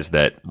of guys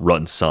that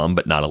run some,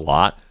 but not a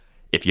lot.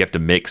 If you have to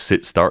make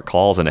sit-start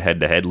calls in a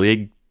head-to-head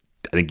league,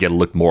 I think you got to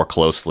look more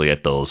closely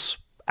at those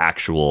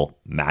actual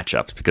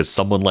matchups, because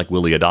someone like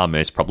Willy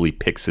Adames probably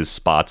picks his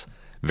spots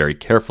very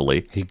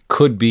carefully. He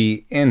could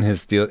be in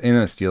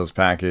a steals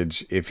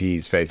package if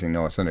he's facing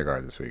Noah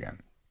Syndergaard this weekend.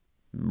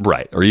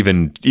 Right. Or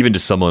even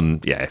just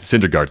someone,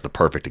 Syndergaard's the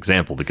perfect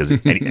example, because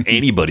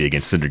anybody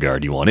against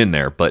Syndergaard you want in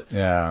there. But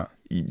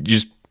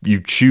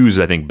you choose,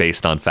 I think,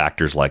 based on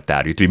factors like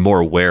that. You have to be more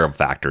aware of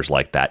factors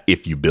like that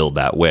if you build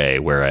that way.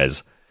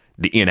 Whereas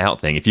the in-out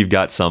thing, if you've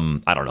got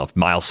some, I don't know, if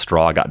Miles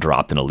Straw got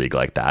dropped in a league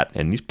like that,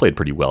 and he's played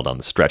pretty well down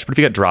the stretch, but if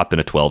he got dropped in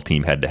a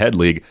 12-team head-to-head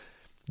league,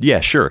 yeah,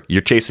 sure,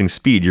 you're chasing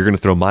speed. You're going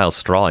to throw Miles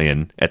Straw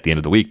in at the end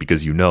of the week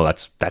because you know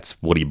that's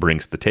what he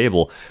brings to the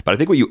table. But I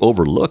think what you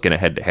overlook in a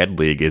head-to-head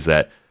league is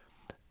that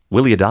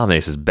Willy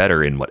Adames is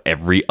better in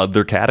every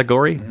other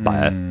category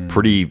by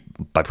pretty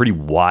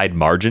wide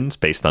margins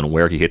based on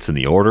where he hits in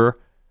the order.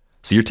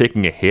 So you're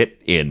taking a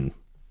hit in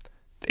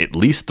at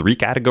least 3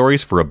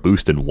 categories for a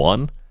boost in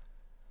 1.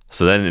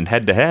 So then in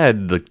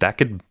head-to-head, that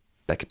could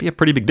be a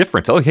pretty big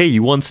difference. Oh, hey,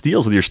 you won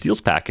steals with your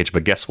steals package,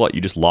 but guess what?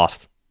 You just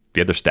lost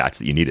the other stats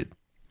that you needed.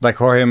 Like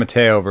Jorge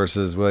Mateo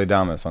versus Willy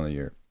Adames on the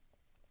year.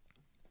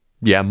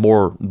 Yeah,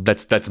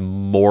 that's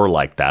more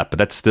like that, but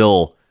that's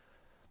still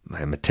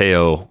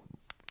Mateo,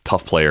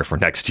 tough player for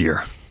next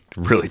year.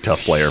 Really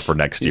tough player for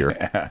next year.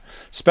 Yeah.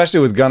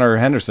 Especially with Gunnar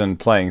Henderson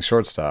playing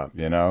shortstop,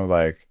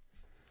 like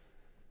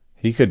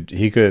he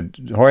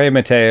could Jorge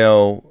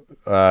Mateo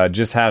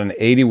just had an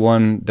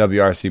 81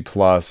 WRC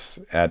plus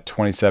at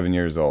 27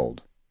 years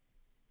old.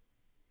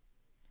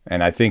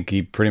 And I think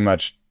he pretty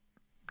much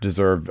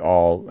deserved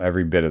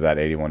every bit of that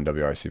 81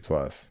 WRC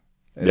plus.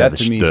 Yeah, that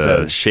to me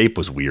the shape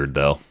was weird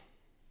though.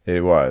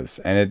 It was,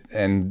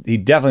 and he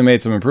definitely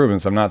made some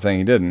improvements. I'm not saying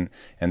he didn't,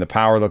 and the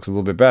power looks a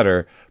little bit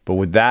better. But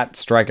with that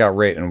strikeout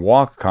rate and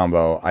walk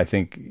combo, I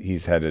think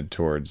he's headed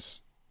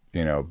towards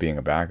being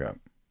a backup.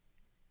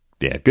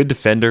 Yeah, good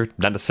defender.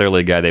 Not necessarily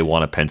a guy they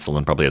want to pencil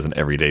in probably as an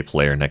everyday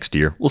player next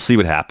year. We'll see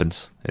what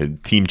happens.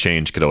 Team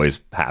change could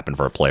always happen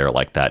for a player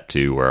like that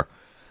too, where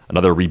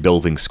another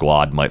rebuilding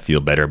squad might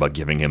feel better about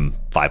giving him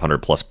 500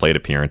 plus plate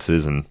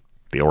appearances, and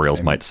the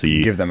Orioles might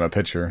give them a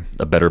pitcher,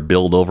 a better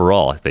build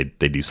overall if they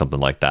do something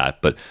like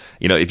that. But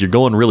if you're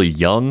going really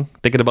young,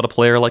 thinking about a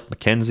player like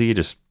McKenzie,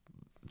 just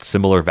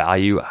similar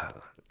value. I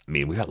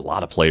mean, we've had a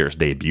lot of players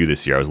debut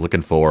this year. I was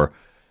looking for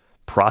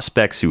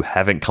prospects who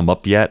haven't come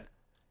up yet,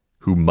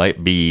 who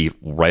might be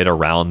right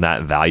around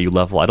that value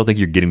level. I don't think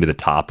you're getting to the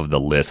top of the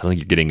list. I don't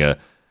think you're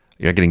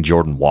not getting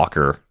Jordan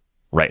Walker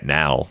right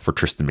now for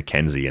Tristan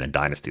McKenzie in a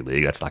dynasty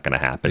league. That's not going to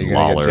happen. You're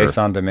going to get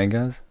Jason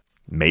Dominguez?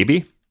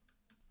 Maybe.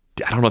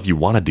 I don't know if you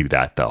want to do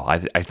that, though.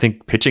 I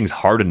think pitching's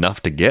hard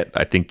enough to get.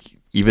 I think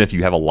even if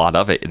you have a lot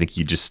of it, I think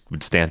you just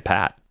would stand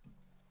pat.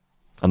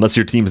 Unless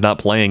your team's not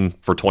playing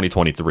for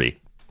 2023.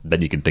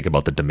 Then you can think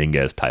about the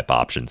Dominguez-type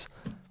options.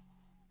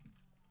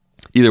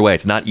 Either way,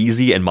 it's not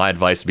easy, and my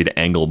advice would be to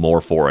angle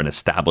more for an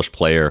established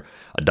player,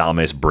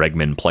 Adames,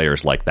 Bregman,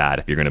 players like that,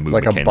 if you're going to move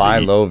McKenzie. Like a buy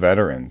low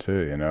veteran,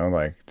 too,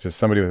 like just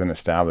somebody with an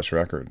established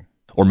record.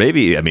 Or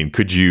maybe,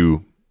 could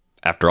you,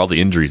 after all the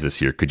injuries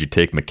this year, could you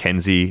take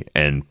McKenzie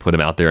and put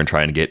him out there and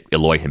try and get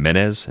Eloy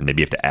Jimenez? And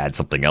maybe you have to add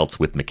something else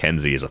with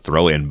McKenzie as a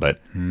throw-in,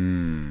 but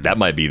that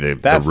might be the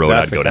road I'd go down.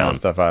 That's the kind of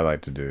stuff I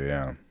like to do,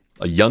 yeah.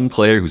 A young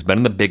player who's been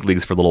in the big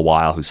leagues for a little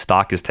while, whose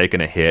stock has taken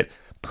a hit,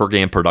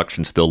 per-game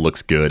production still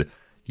looks good.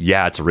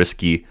 Yeah, it's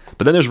risky,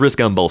 but then there's risk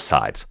on both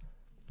sides.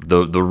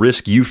 The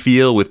risk you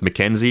feel with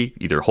McKenzie,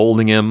 either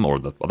holding him or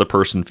the other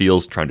person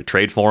feels trying to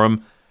trade for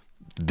him,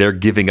 they're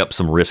giving up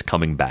some risk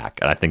coming back.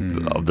 And I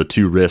think of the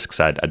two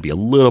risks, I'd be a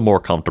little more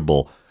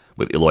comfortable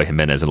with Eloy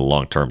Jimenez in a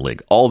long-term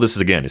league. All this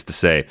is to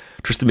say,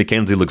 Tristan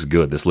McKenzie looks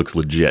good. This looks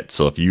legit.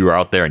 So if you are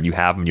out there and you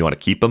have him, you want to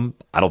keep him,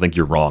 I don't think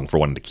you're wrong for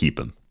wanting to keep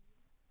him.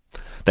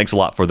 Thanks a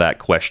lot for that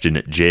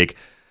question, Jake.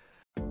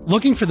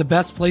 Looking for the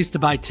best place to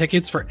buy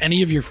tickets for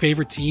any of your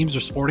favorite teams or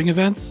sporting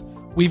events?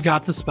 We've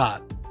got the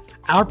spot.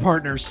 Our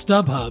partner,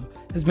 StubHub,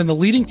 has been the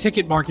leading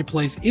ticket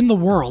marketplace in the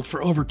world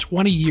for over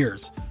 20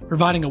 years,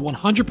 providing a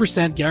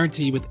 100%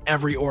 guarantee with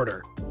every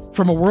order.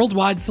 From a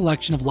worldwide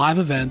selection of live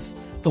events,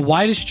 the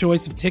widest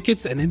choice of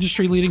tickets, and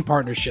industry-leading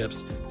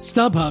partnerships,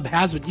 StubHub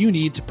has what you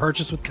need to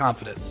purchase with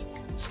confidence.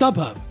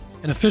 StubHub,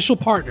 an official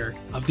partner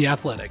of The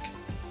Athletic.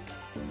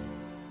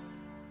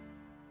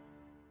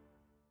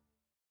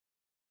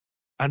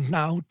 And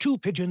now, 2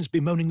 pigeons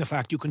bemoaning the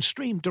fact you can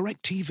stream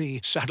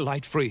DirecTV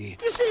satellite-free.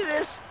 You see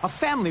this? A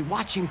family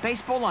watching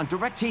baseball on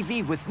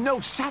DirecTV with no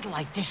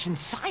satellite dish in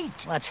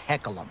sight. Let's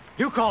heckle them.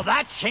 You call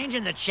that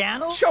changing the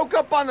channel? Choke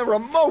up on the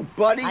remote,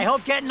 buddy. I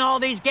hope getting all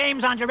these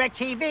games on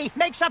DirecTV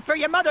makes up for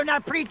your mother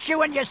not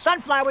pre-chewing your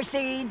sunflower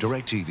seeds.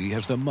 DirecTV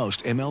has the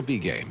most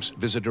MLB games.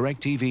 Visit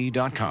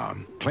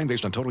DirecTV.com. Claim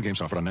based on total games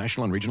offered on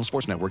national and regional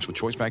sports networks with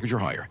choice package or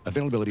higher.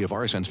 Availability of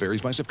RSNs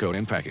varies by zip code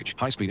and package.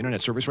 High-speed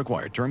internet service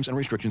required. Terms and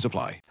restrictions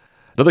apply.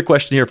 Another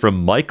question here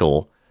from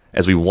Michael.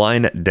 As we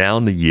wind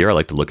down the year, I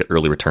like to look at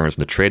early returns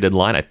from the trade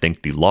deadline. I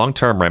think the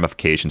long-term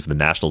ramifications for the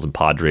Nationals and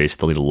Padres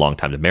still need a long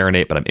time to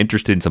marinate, but I'm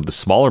interested in some of the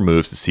smaller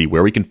moves to see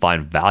where we can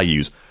find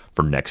values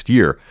for next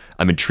year.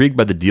 I'm intrigued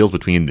by the deals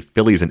between the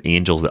Phillies and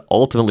Angels that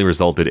ultimately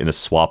resulted in a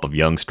swap of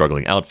young,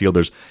 struggling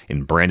outfielders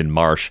in Brandon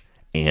Marsh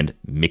and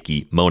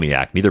Mickey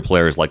Moniak. Neither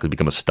player is likely to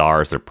become a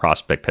star as their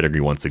prospect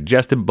pedigree once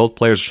suggested. Both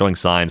players are showing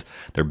signs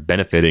they're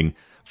benefiting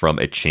from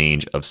a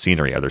change of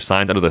scenery. Are there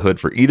signs under the hood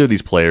for either of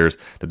these players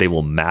that they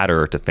will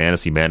matter to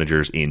fantasy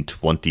managers in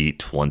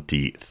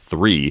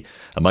 2023?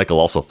 Michael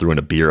also threw in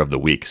a beer of the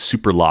week,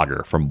 Super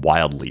Lager from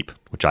Wild Leap,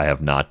 which I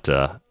have not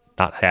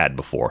had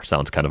before.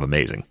 Sounds kind of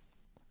amazing.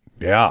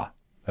 Yeah,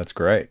 that's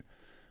great.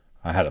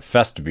 I had a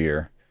Fest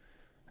beer,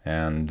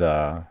 and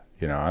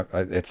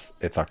it's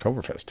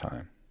Oktoberfest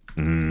time.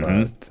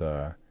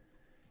 But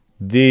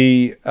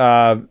the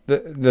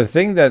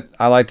thing that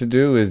I like to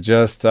do is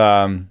just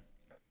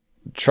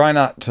try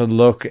not to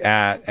look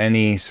at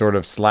any sort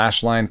of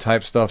slash line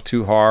type stuff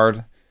too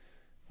hard.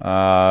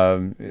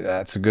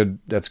 That's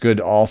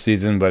good all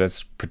season, but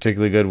it's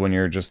particularly good when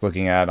you're just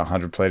looking at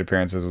 100 plate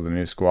appearances with a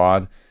new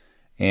squad.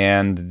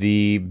 And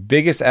the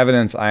biggest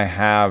evidence I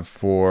have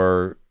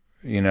for,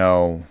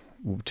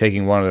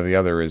 taking one or the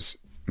other is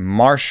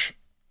Marsh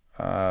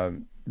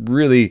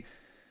really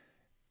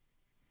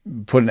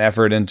put an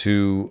effort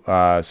into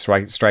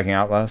striking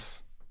out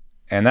less.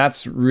 And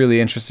that's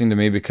really interesting to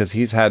me because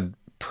he's had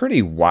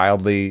pretty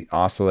wildly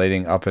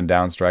oscillating up and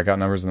down strikeout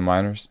numbers in the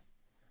minors.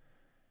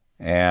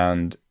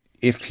 And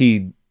if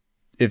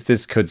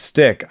this could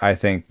stick, I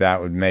think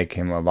that would make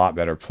him a lot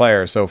better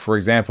player. So, for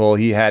example,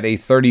 he had a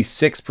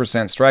 36%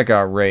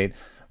 strikeout rate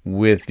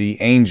with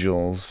the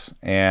Angels,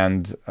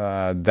 and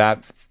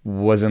that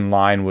was in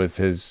line with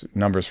his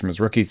numbers from his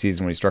rookie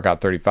season when he struck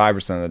out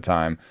 35% of the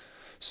time.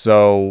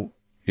 So,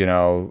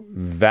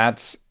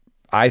 that's,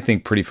 I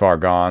think, pretty far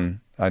gone.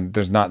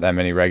 There's not that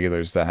many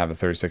regulars that have a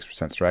 36%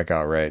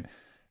 strikeout rate.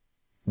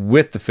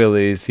 With the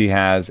Phillies, he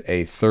has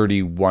a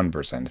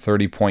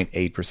 30.8%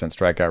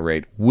 strikeout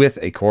rate with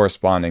a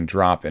corresponding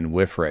drop in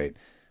whiff rate,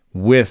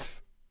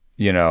 with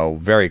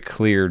very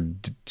clear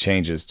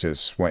changes to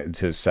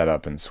to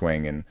setup and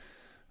swing, and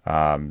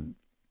I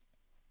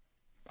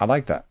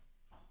like that.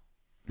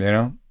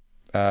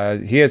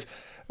 He has,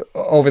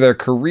 over their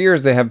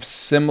careers they have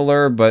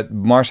similar, but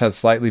Marsh has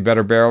slightly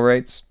better barrel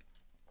rates.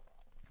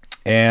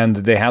 And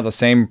they have the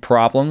same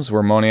problems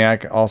where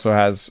Moniak also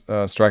has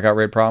strikeout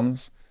rate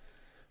problems.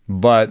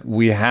 But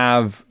we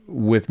have,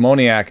 with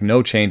Moniak,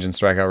 no change in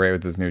strikeout rate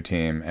with this new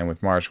team. And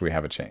with Marsh, we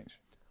have a change.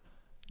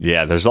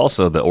 Yeah, there's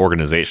also the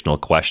organizational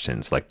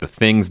questions, like the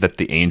things that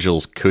the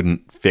Angels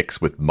couldn't fix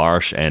with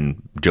Marsh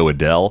and Joe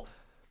Adell.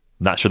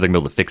 Not sure they're going to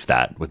be able to fix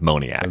that with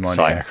Moniak.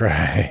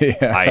 Right.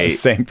 Yeah,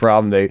 same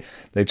problem. They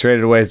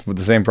traded away with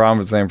the same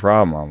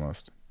problem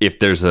almost. If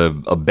there's a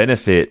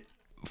benefit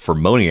for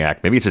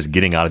Moniak, maybe it's just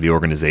getting out of the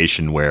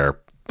organization where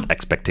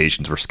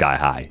expectations were sky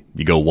high.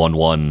 You go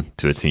 1-1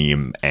 to a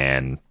team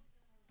and,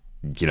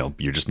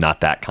 you're just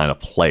not that kind of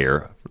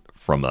player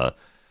from a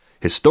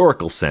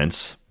historical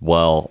sense.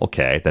 Well,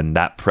 okay, then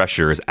that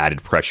pressure is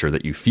added pressure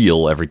that you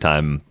feel every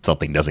time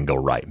something doesn't go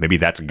right. Maybe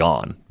that's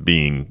gone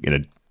being in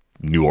a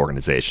new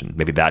organization.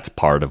 Maybe that's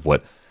part of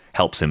what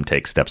helps him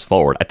take steps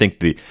forward. I think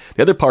the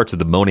other parts of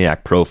the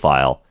Moniak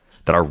profile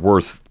that are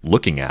worth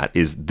looking at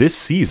is this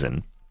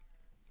season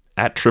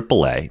at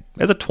AAA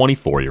as a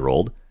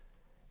 24-year-old,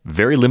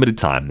 very limited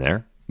time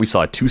there. We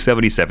saw a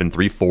 277,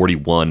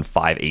 341,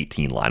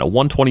 518 line, a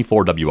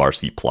 124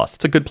 WRC plus.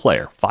 It's a good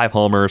player. 5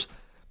 homers,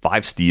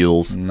 5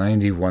 steals.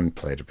 91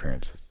 plate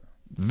appearances.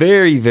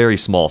 Very, very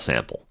small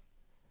sample.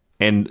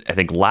 And I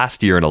think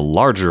last year in a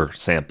larger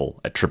sample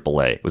at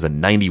AAA, it was a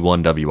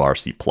 91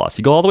 WRC plus.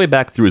 You go all the way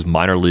back through his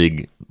minor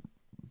league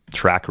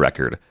track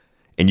record,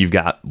 and you've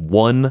got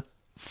 1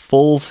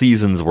 full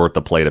season's worth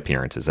of plate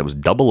appearances. That was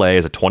AA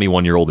as a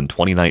 21-year-old in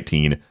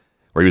 2019,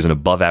 where he was an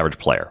above-average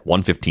player,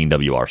 115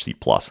 WRC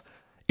plus.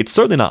 It's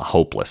certainly not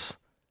hopeless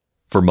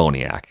for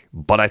Moniak,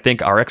 but I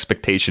think our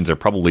expectations are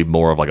probably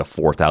more of like a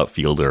 4th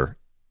outfielder.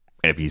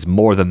 And if he's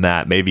more than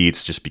that, maybe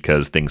it's just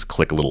because things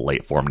click a little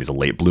late for him and he's a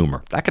late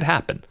bloomer. That could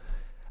happen.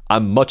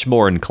 I'm much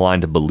more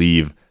inclined to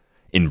believe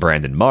in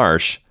Brandon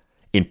Marsh,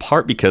 in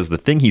part because the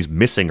thing he's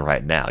missing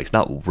right now, he's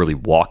not really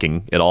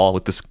walking at all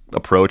with this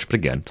approach, but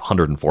again,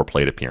 104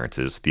 plate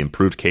appearances. The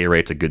improved K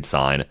rate's a good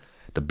sign.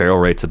 The barrel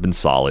rates have been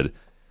solid.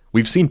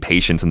 We've seen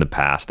patience in the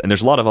past, and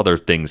there's a lot of other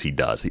things he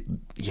does.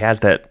 He has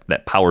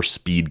that power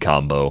speed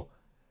combo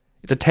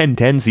It's a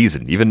 10-10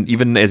 season,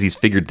 even as he's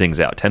figured things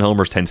out. 10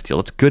 homers, 10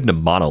 steals. It's good in a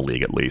mono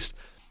league at least.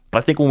 But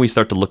I think when we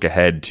start to look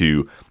ahead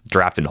to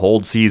draft and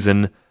hold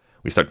season,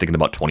 we start thinking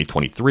about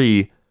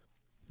 2023,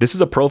 this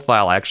is a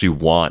profile I actually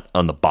want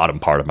on the bottom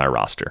part of my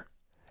roster.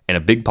 And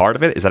a big part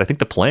of it is that I think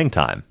the playing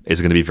time is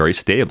going to be very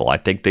stable. I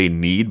think they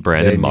need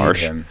Brandon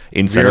Marsh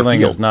in center Vierling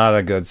field. is not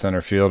a good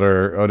center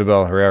fielder.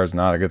 Odubel Herrera is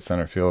not a good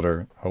center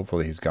fielder.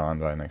 Hopefully he's gone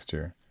by next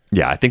year.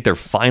 Yeah, I think they're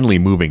finally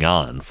moving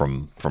on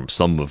from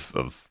some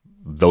of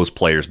those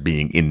players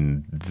being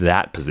in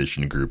that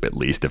position group, at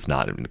least, if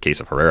not in the case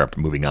of Herrera,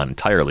 moving on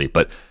entirely.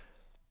 But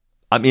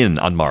I'm in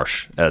on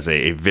Marsh as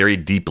a very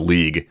deep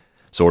league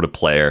sort of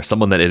player,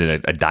 someone that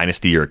in a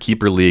dynasty or a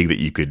keeper league that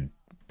you could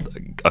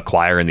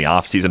acquire in the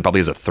offseason, probably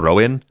as a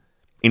throw-in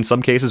in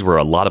some cases where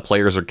a lot of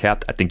players are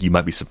kept. I think you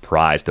might be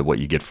surprised at what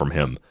you get from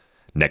him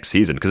next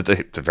season because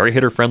it's a very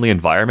hitter-friendly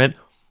environment.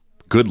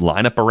 Good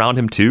lineup around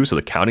him too, so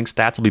the counting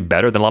stats will be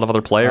better than a lot of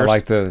other players. I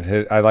like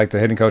the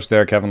hitting coach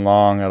there, Kevin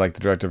Long. I like the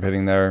director of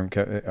hitting there,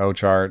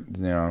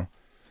 Ochart.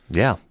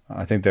 Yeah,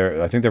 I think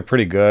they're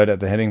pretty good at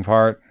the hitting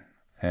part,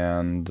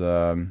 and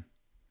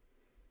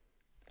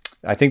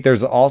I think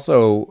there's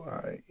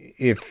also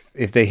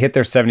if they hit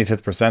their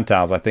 75th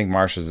percentiles, I think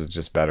Marsh's is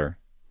just better,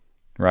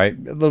 right?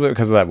 A little bit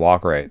because of that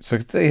walk rate. So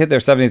if they hit their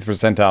 70th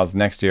percentiles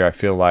next year, I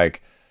feel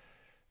like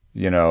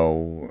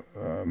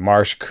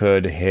Marsh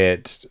could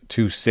hit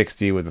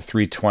 260 with a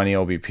 320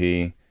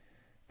 OBP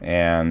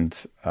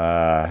and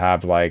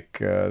have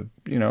like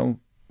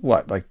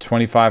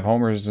 25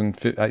 homers and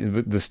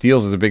the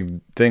steals is a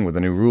big thing with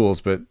the new rules,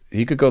 but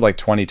he could go like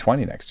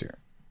 20-20 next year.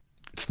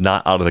 It's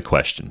not out of the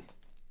question.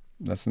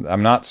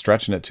 I'm not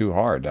stretching it too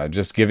hard. I'm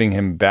just giving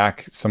him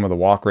back some of the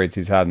walk rates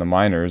he's had in the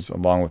minors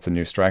along with the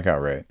new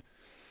strikeout rate.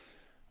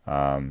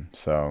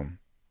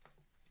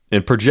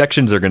 And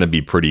projections are going to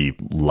be pretty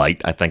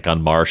light, I think,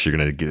 on Marsh. You're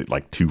going to get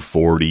like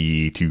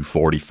 240,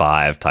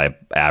 245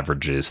 type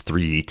averages,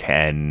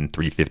 310,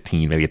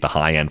 315, maybe at the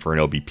high end for an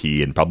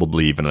OBP, and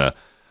probably even a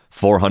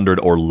 400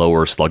 or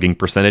lower slugging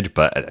percentage.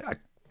 But I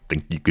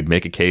think you could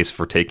make a case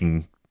for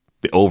taking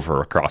the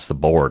over across the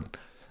board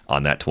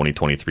on that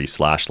 2023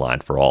 slash line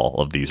for all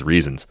of these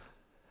reasons.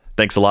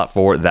 Thanks a lot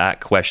for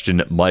that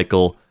question,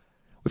 Michael.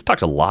 We've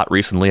talked a lot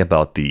recently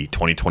about the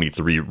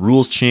 2023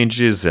 rules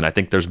changes, and I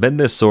think there's been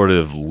this sort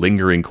of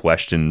lingering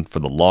question for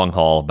the long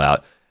haul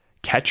about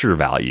catcher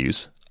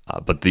values.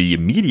 But the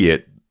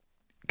immediate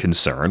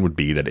concern would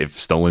be that if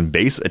stolen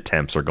base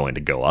attempts are going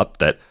to go up,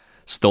 that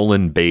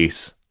stolen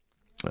base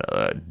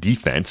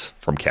defense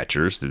from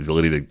catchers, the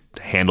ability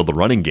to handle the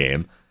running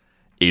game,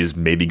 is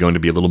maybe going to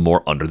be a little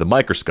more under the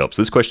microscope.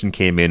 So this question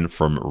came in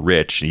from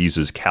Rich. He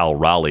uses Cal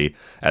Raleigh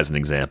as an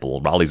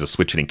example. Raleigh's a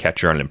switch-hitting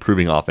catcher on an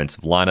improving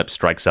offensive lineup,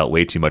 strikes out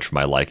way too much for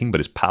my liking,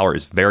 but his power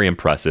is very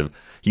impressive.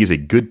 He's a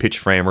good pitch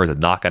framer. The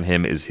knock on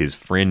him is his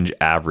fringe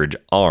average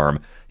arm.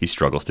 He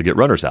struggles to get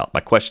runners out. My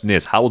question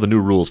is, how will the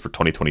new rules for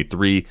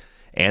 2023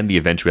 and the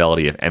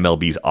eventuality of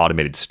MLB's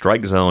automated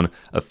strike zone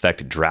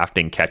affect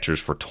drafting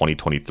catchers for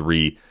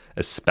 2023,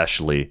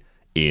 especially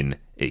in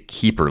a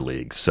keeper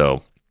league?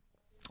 So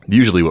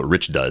usually what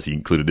Rich does, he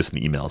included this in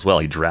the email as well,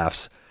 he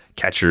drafts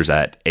catchers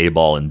at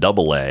A-ball and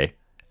double-A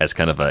as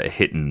kind of a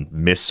hit and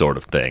miss sort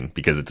of thing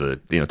because it's a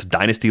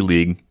dynasty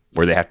league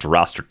where they have to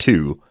roster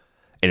two,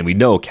 and we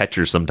know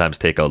catchers sometimes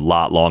take a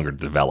lot longer to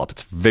develop.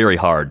 It's very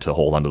hard to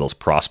hold onto those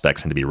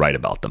prospects and to be right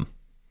about them.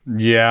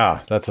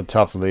 Yeah, that's a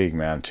tough league,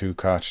 man. Two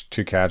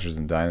catchers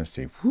in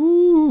dynasty.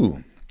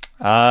 Woo.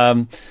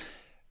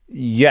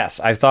 Yes,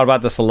 I've thought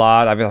about this a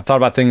lot. I've thought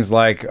about things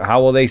like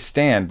how will they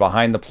stand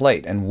behind the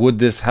plate, and would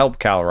this help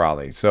Cal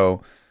Raleigh?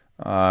 So,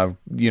 I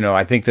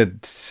think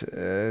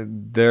that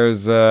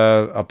there's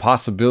a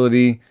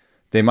possibility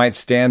they might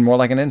stand more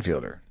like an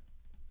infielder,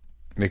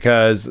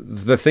 because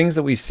the things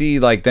that we see,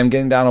 like them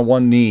getting down on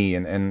one knee,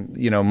 and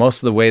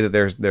most of the way that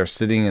they're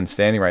sitting and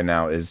standing right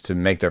now is to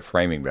make their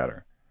framing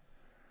better.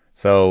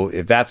 So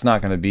if that's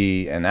not going to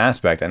be an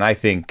aspect, and I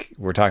think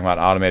we're talking about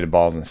automated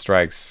balls and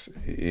strikes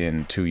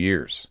in 2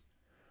 years.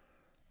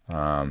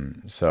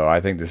 So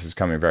I think this is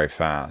coming very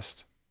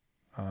fast.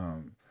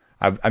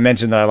 I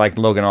mentioned that I like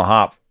Logan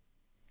O'Hoppe,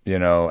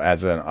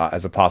 as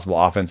a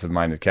possible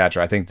offensive-minded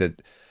catcher. I think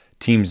that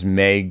teams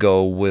may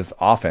go with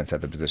offense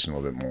at the position a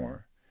little bit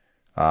more.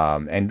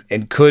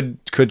 And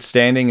could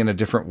standing in a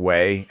different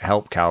way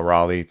help Cal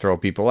Raleigh throw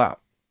people out?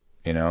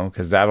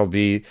 Because that'll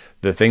be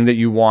the thing that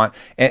you want.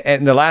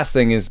 And the last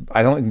thing is,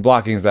 I don't think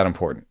blocking is that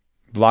important.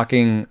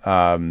 Blocking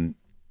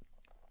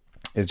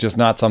is just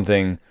not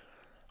something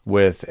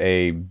with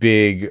a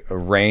big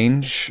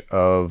range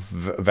of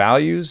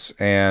values,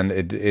 and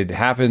it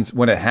happens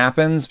when it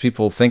happens.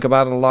 People think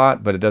about it a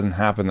lot, but it doesn't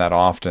happen that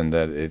often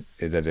that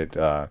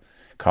it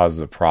causes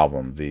a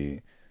problem.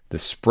 The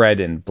spread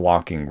in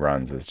blocking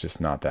runs is just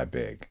not that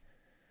big.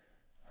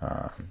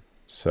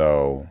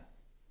 So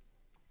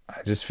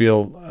I just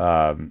feel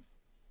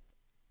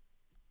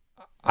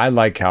I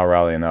like Cal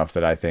Raleigh enough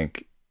that I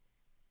think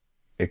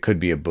it could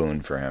be a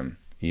boon for him,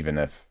 even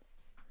if,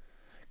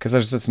 because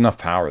there's just enough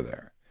power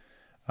there.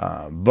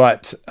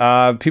 But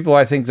people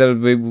I think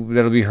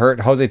that'll be hurt.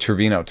 Jose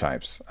Trevino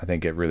types, I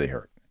think, get really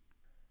hurt.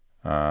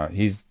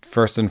 He's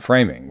first in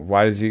framing.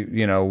 Why does he?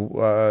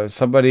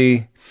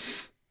 Somebody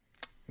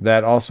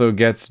that also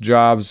gets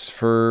jobs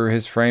for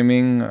his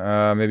framing.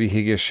 Maybe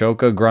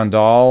Higashoka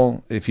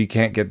Grandal, if he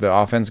can't get the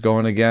offense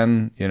going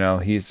again.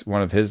 He's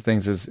one of his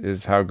things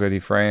is how good he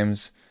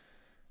frames.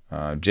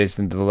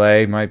 Jason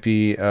DeLay might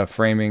be a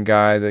framing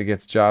guy that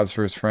gets jobs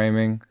for his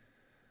framing.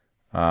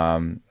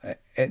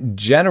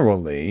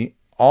 Generally,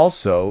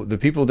 also, the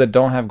people that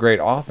don't have great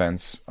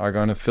offense are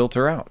going to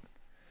filter out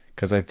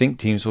because I think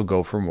teams will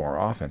go for more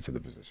offense at the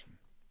position.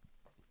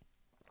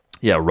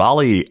 Yeah,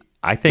 Raleigh,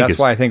 I think that's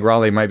why I think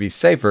Raleigh might be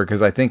safer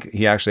because I think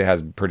he actually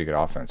has pretty good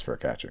offense for a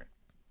catcher.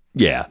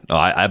 Yeah, no,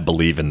 I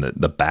believe in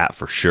the bat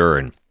for sure,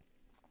 and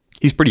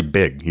he's pretty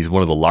big. He's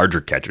one of the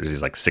larger catchers.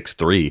 He's like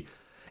 6'3",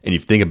 and you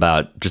think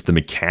about just the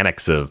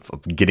mechanics of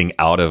getting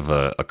out of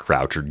a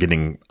crouch or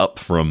getting up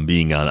from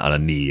being on a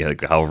knee,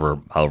 like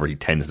however he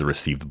tends to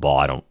receive the ball.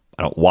 I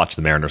don't watch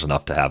the Mariners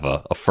enough to have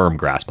a firm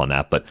grasp on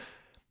that, but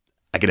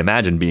I can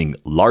imagine being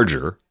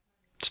larger,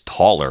 just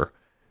taller,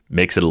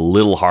 makes it a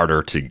little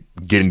harder to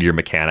get into your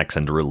mechanics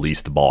and to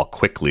release the ball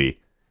quickly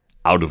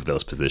out of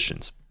those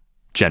positions,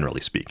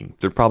 generally speaking.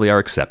 There probably are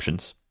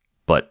exceptions,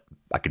 but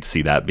I could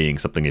see that being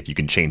something. If you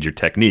can change your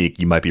technique,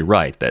 you might be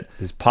right that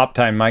his pop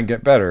time might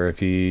get better if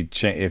he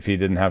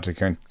didn't have to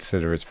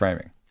consider his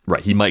framing.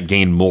 Right, he might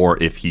gain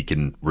more if he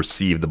can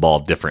receive the ball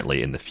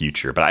differently in the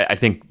future. But I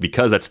think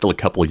because that's still a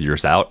couple of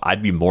years out,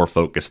 I'd be more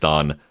focused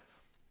on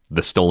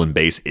the stolen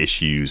base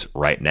issues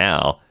right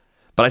now.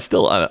 But I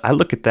still I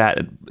look at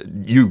that.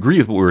 You agree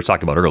with what we were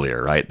talking about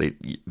earlier, right? The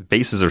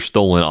bases are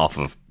stolen off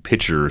of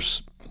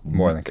pitchers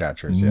more than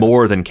catchers.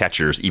 More than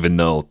catchers, even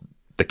though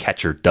the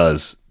catcher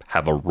does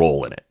have a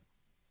role in it.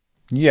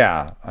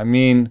 Yeah, I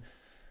mean,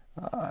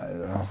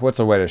 what's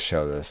a way to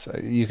show this?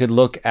 You could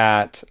look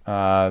at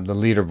the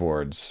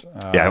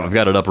leaderboards. Yeah, I've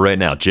got it up right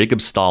now.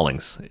 Jacob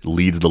Stallings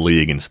leads the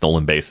league in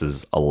stolen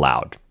bases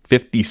allowed.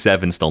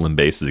 57 stolen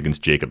bases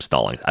against Jacob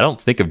Stallings. I don't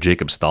think of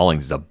Jacob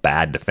Stallings as a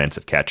bad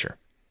defensive catcher.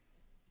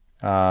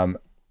 Why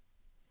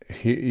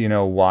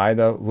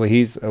though? Well,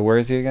 he's where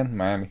is he again?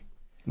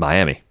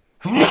 Miami.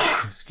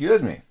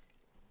 Excuse me.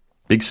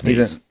 Big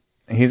sneeze.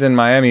 He's in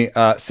Miami.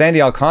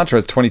 Sandy Alcantara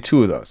has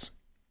 22 of those.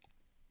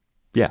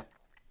 Yeah.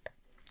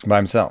 By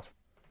himself.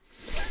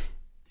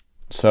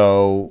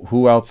 So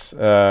who else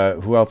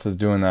is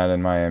doing that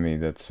in Miami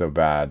that's so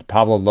bad?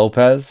 Pablo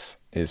Lopez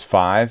is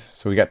 5.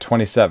 So we got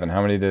 27.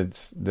 How many did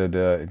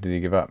he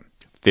give up?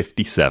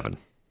 57.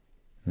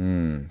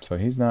 So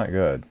he's not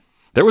good.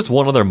 There was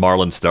one other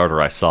Marlins starter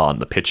I saw on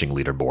the pitching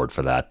leaderboard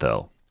for that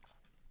though.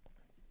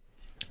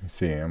 Let's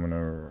see. I'm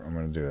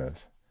gonna do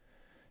this.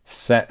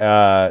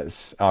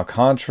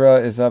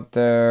 Alcantara is up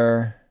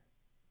there.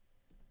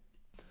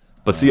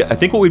 But see, I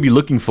think what we'd be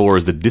looking for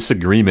is the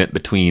disagreement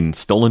between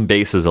stolen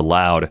bases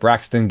allowed,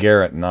 Braxton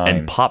Garrett 9,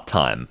 and pop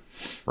time,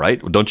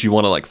 right? Don't you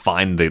want to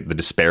find the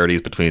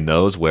disparities between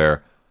those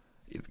where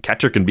the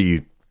catcher can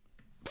be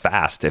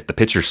fast. If the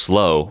pitcher's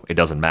slow, it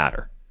doesn't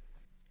matter.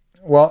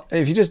 Well,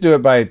 if you just do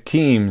it by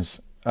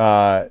teams,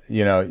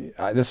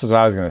 this is what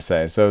I was going to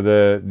say. So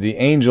the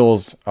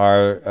Angels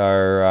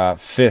are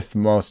fifth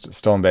most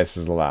stolen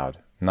bases allowed,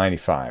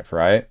 95,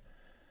 right?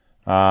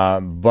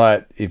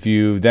 But if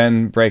you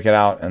then break it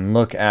out and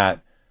look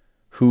at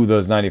who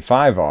those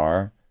 95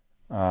 are,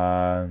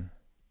 what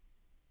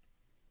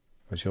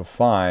you'll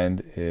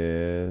find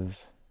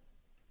is,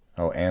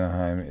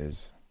 Anaheim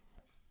is.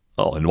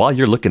 Oh, and while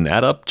you're looking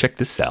that up, check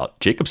this out.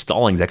 Jacob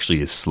Stallings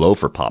actually is slow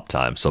for pop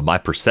time, so my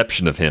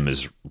perception of him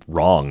is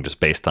wrong just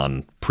based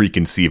on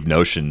preconceived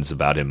notions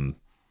about him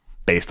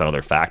based on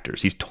other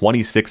factors. He's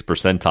 26th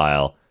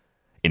percentile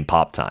in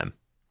pop time.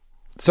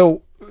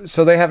 So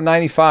they have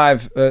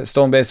 95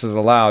 stolen bases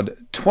allowed.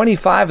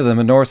 25 of them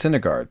are Noah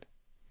Syndergaard,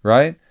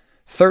 right?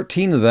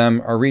 13 of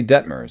them are Reed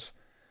Detmers.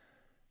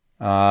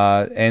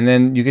 And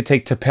then you could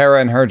take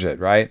Tepera and Herget,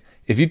 right?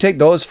 If you take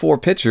those 4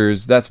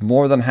 pitchers, that's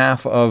more than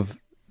half of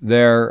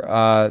their.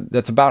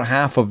 That's about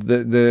half of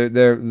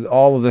their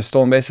all of the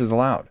stolen bases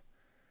allowed.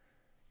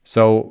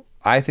 So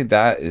I think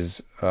that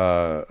is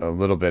a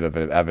little bit of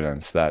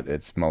evidence that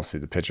it's mostly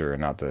the pitcher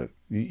and not the.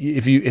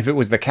 If it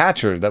was the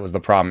catcher that was the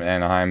problem in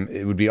Anaheim,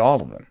 it would be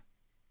all of them,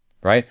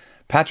 right?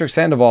 Patrick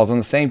Sandoval is on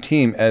the same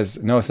team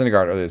as Noah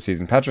Syndergaard earlier this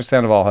season. Patrick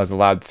Sandoval has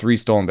allowed 3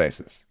 stolen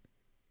bases.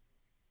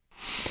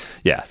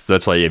 Yeah, so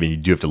that's why you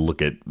do have to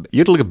look at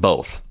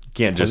both. You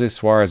can't just. Jose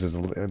Suarez has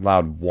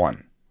allowed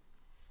 1.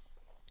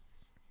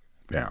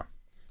 Yeah,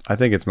 I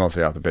think it's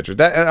mostly off the pitcher.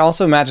 That it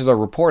also matches our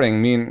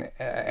reporting. Me and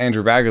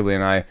Andrew Baggerly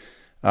and I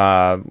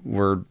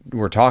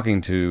were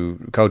talking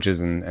to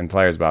coaches and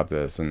players about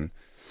this, and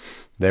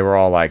they were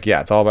all like, "Yeah,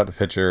 it's all about the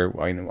pitcher.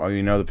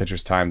 The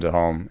pitcher's time to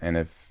home, and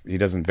if he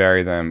doesn't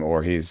vary them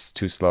or he's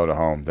too slow to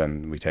home,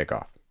 then we take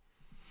off."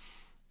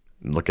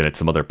 Looking at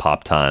some other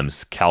pop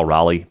times, Cal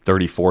Raleigh,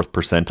 34th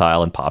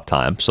percentile in pop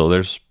time, so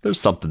there's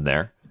something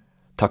there.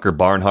 Tucker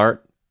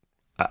Barnhart,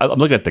 I'm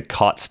looking at the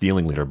caught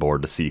stealing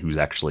leaderboard to see who's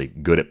actually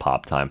good at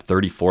pop time.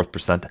 34th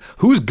percent.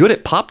 Who's good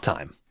at pop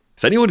time?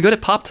 Is anyone good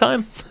at pop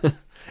time?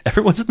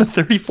 Everyone's in the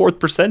 34th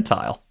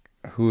percentile.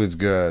 Who is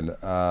good?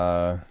 Look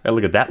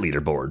at that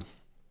leaderboard.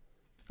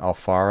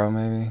 Alfaro,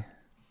 maybe?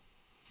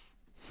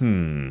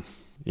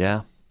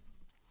 Yeah.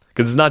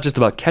 Because it's not just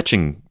about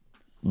catching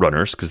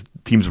runners, because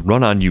teams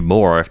run on you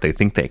more if they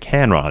think they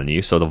can run on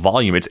you. So the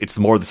volume, it's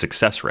more the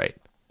success rate.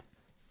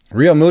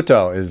 Real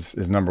Muto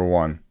is number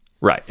one.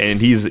 Right. And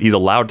he's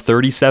allowed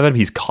 37.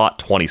 He's caught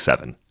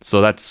 27.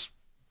 So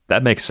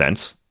that makes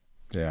sense.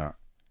 Yeah.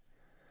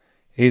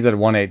 He's at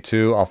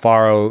 182.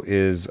 Alfaro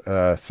is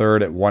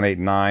third at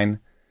 189.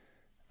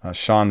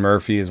 Sean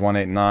Murphy is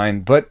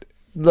 189. But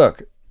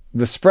look,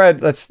 the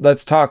spread. Let's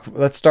talk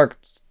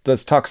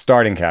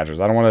starting catchers.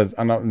 I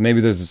know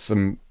maybe there's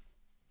some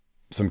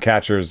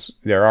catchers.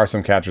 There are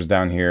some catchers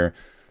down here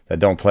that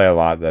don't play a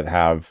lot that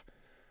have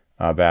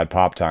bad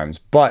pop times.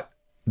 But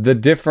the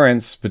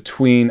difference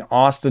between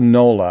Austin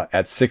Nola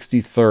at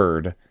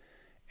 63rd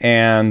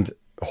and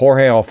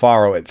Jorge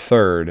Alfaro at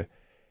 3rd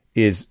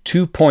is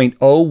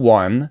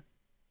 2.01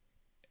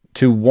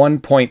 to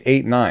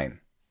 1.89.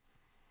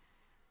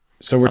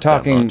 So we're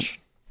talking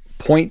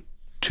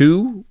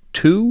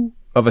 0.22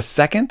 of a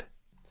second.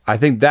 I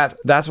think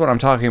that's what I'm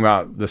talking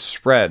about, the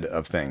spread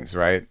of things,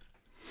 right?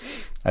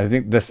 I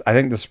think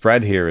the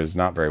spread here is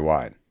not very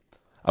wide.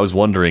 I was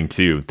wondering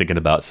too, thinking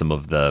about some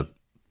of the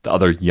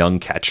other young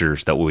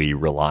catchers that we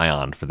rely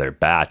on for their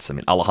bats. I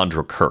mean,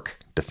 Alejandro Kirk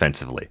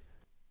defensively.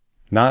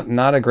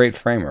 Not a great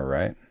framer,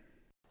 right?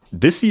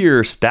 This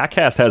year,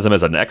 StatCast has him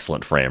as an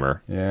excellent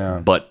framer.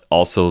 Yeah. But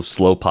also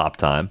slow pop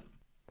time.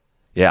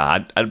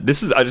 Yeah, I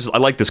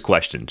like this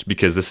question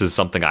because this is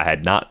something I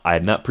had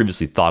not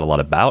previously thought a lot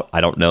about.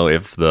 I don't know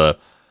if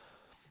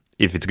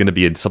it's going to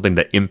be something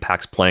that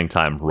impacts playing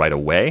time right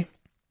away,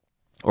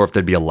 or if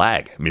there'd be a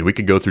lag. I mean, we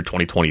could go through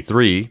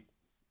 2023,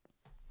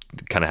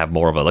 kind of have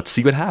more of a let's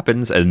see what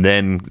happens, and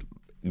then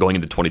going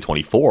into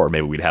 2024,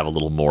 maybe we'd have a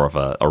little more of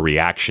a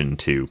reaction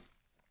to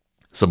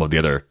some of the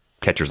other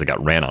catchers that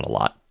got ran on a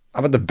lot. How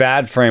about the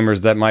bad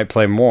framers that might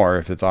play more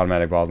if it's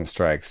automatic balls and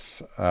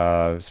strikes?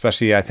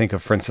 Especially, I think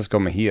of Francisco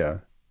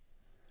Mejia.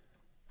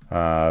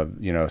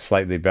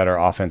 Slightly better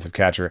offensive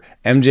catcher.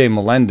 MJ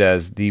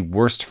Melendez, the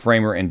worst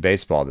framer in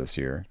baseball this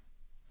year.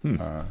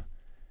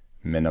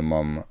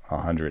 Minimum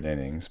 100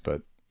 innings,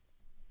 but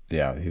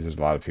yeah, there's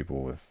a lot of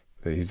people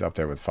he's up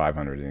there with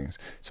 500 innings.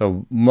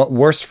 So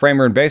worst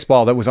framer in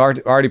baseball that was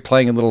already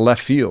playing a little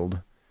left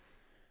field.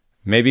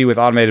 Maybe with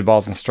automated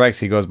balls and strikes,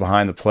 he goes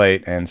behind the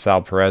plate, and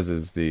Sal Perez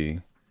is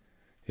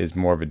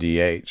more of a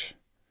DH.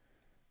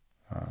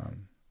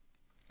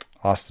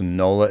 Austin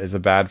Nola is a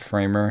bad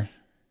framer.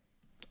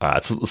 All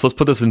right, so let's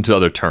put this into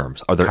other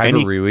terms. Are there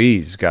Kyber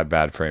Ruiz got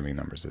bad framing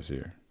numbers this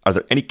year. Are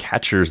there any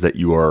catchers that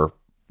you are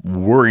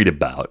worried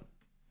about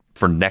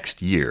for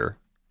next year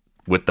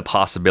with the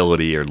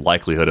possibility or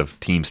likelihood of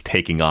teams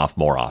taking off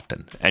more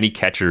often? Any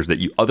catchers that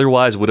you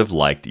otherwise would have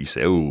liked that you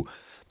say, ooh,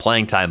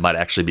 playing time might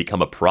actually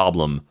become a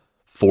problem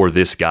for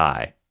this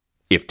guy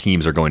if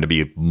teams are going to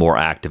be more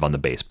active on the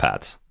base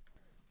paths?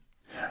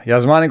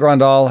 Yasmani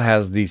Grandal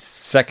has the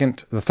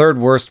third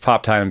worst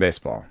pop time in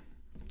baseball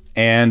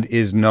and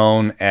is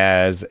known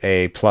as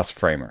a plus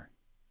framer.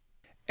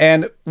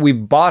 And we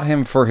bought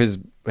him for his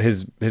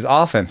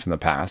offense in the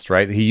past,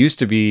 right? He used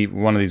to be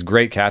one of these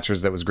great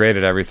catchers that was great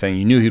at everything.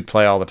 You knew he'd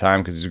play all the time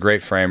because he's a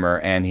great framer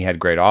and he had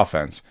great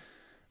offense.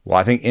 Well,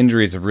 I think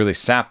injuries have really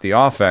sapped the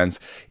offense.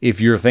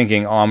 If you're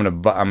thinking, oh, I'm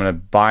gonna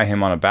buy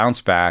him on a bounce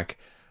back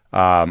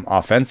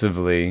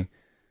offensively,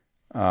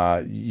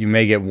 you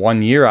may get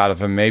 1 year out of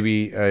him.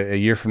 Maybe a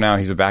year from now,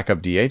 he's a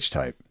backup DH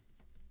type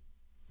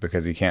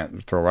because he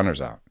can't throw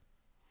runners out.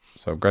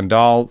 So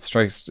Grandal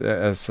strikes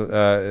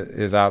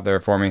is out there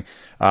for me.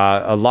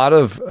 A lot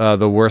of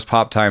the worst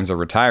pop times are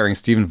retiring.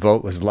 Stephen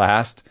Vogt was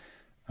last.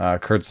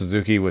 Kurt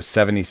Suzuki was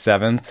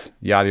 77th.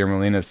 Yadier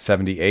Molina is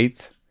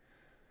 78th.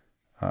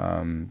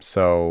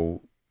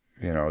 So,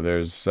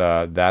 there's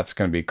that's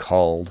going to be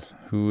culled.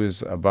 Who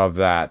is above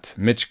that?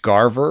 Mitch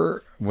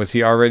Garver, was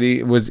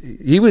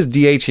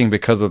DHing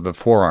because of the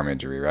forearm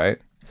injury, right?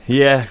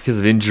 Yeah, because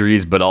of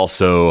injuries, but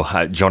also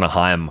Jonah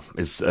Heim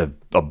is a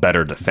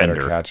better defender.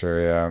 Better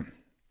catcher, yeah.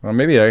 Well,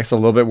 maybe I guess a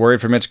little bit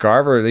worried for Mitch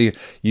Garver.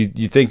 You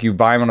think you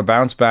buy him on a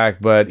bounce back,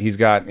 but he's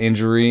got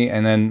injury,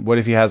 and then what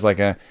if he has like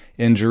a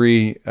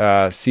injury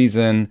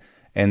season,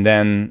 and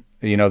then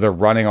they're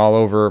running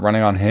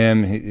on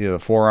him. The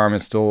forearm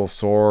is still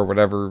sore,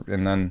 whatever,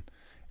 and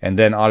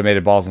then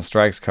automated balls and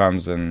strikes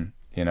comes, and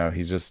he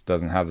just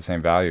doesn't have the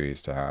same value he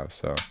used to have.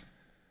 So,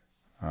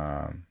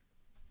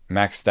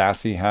 Max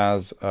Stassi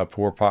has a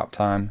poor pop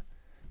time.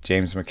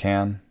 James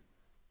McCann.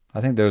 I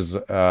think there's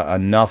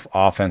enough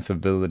offensive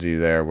ability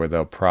there where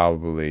they'll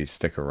probably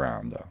stick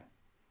around, though.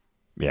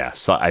 Yeah,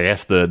 so I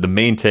guess the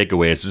main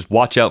takeaway is just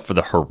watch out for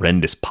the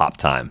horrendous pop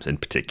times in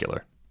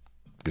particular.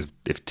 Because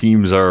if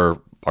teams are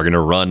going to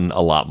run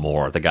a lot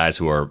more, the guys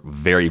who are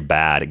very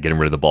bad at getting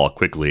rid of the ball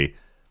quickly,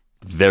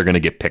 they're going to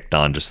get picked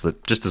on just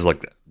as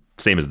like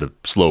same as the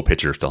slow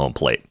pitchers to home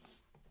plate.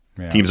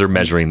 Teams are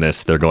measuring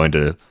this. They're going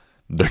to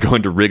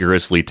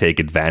rigorously take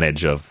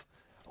advantage of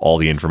all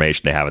the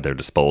information they have at their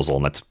disposal,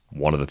 and that's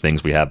one of the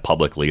things we have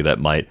publicly that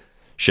might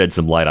shed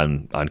some light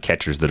on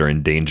catchers that are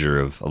in danger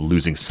of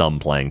losing some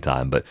playing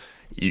time. But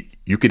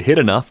you could hit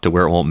enough to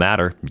where it won't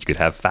matter. You could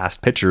have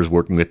fast pitchers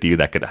working with you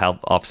that could help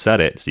offset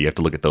it. So you have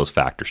to look at those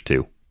factors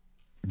too.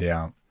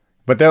 Yeah,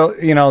 but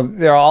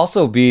there'll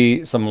also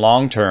be some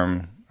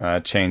long-term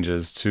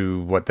changes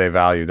to what they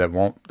value that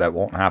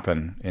won't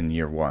happen in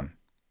year one.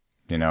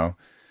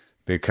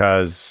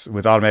 Because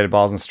with automated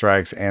balls and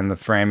strikes and the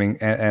framing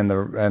and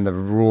the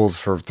rules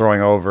for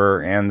throwing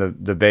over and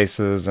the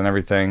bases and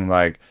everything,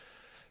 like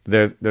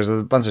there's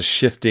a bunch of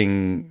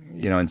shifting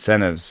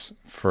incentives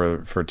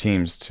for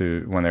teams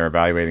to when they're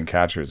evaluating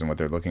catchers and what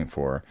they're looking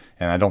for,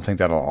 and I don't think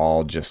that'll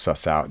all just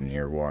suss out in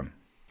year one.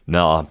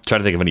 No, I'm trying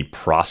to think of any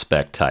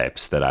prospect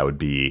types that I would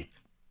be.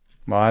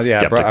 Well,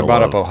 yeah, I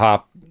brought up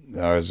O'Hop.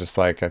 I was just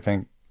like, I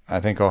think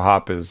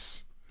O'Hop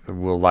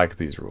will like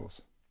these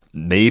rules.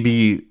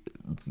 Maybe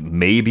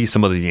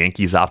some of the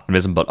Yankees'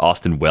 optimism about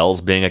Austin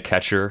Wells being a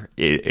catcher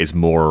is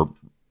more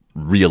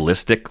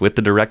realistic with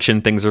the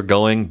direction things are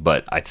going,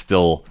 but I've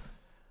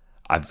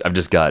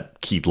just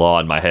got Keith Law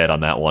in my head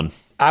on that one.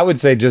 I would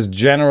say just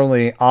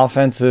generally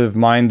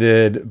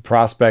offensive-minded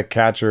prospect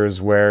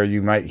catchers where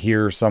you might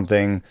hear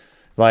something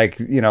like,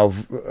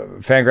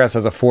 Fangraphs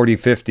has a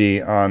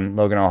 40-50 on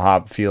Logan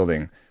O'Hop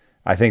fielding.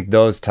 I think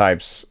those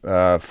types,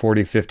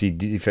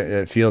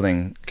 40-50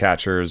 fielding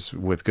catchers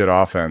with good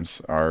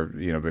offense are,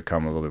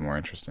 become a little bit more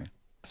interesting.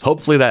 So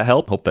hopefully that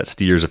helped. Hope that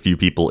steers a few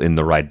people in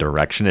the right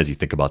direction as you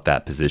think about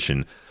that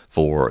position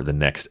for the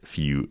next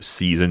few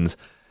seasons.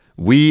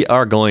 We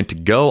are going to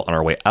go on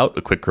our way out.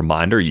 A quick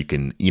reminder, you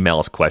can email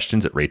us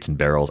questions at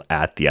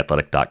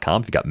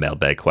ratesandbarrels@theathletic.com. If you got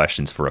mailbag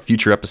questions for a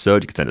future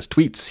episode, you can send us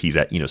tweets. He's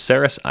at Eno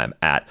Saris. I'm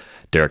at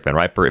Derek Van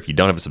Riper. If you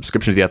don't have a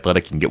subscription to The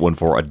Athletic, you can get one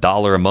for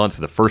 $1 a month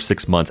for the first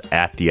 6 months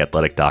at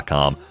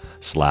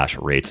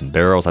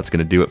theathletic.com/ratesandbarrels. That's going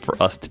to do it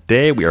for us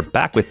today. We are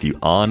back with you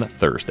on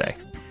Thursday.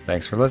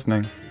 Thanks for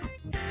listening.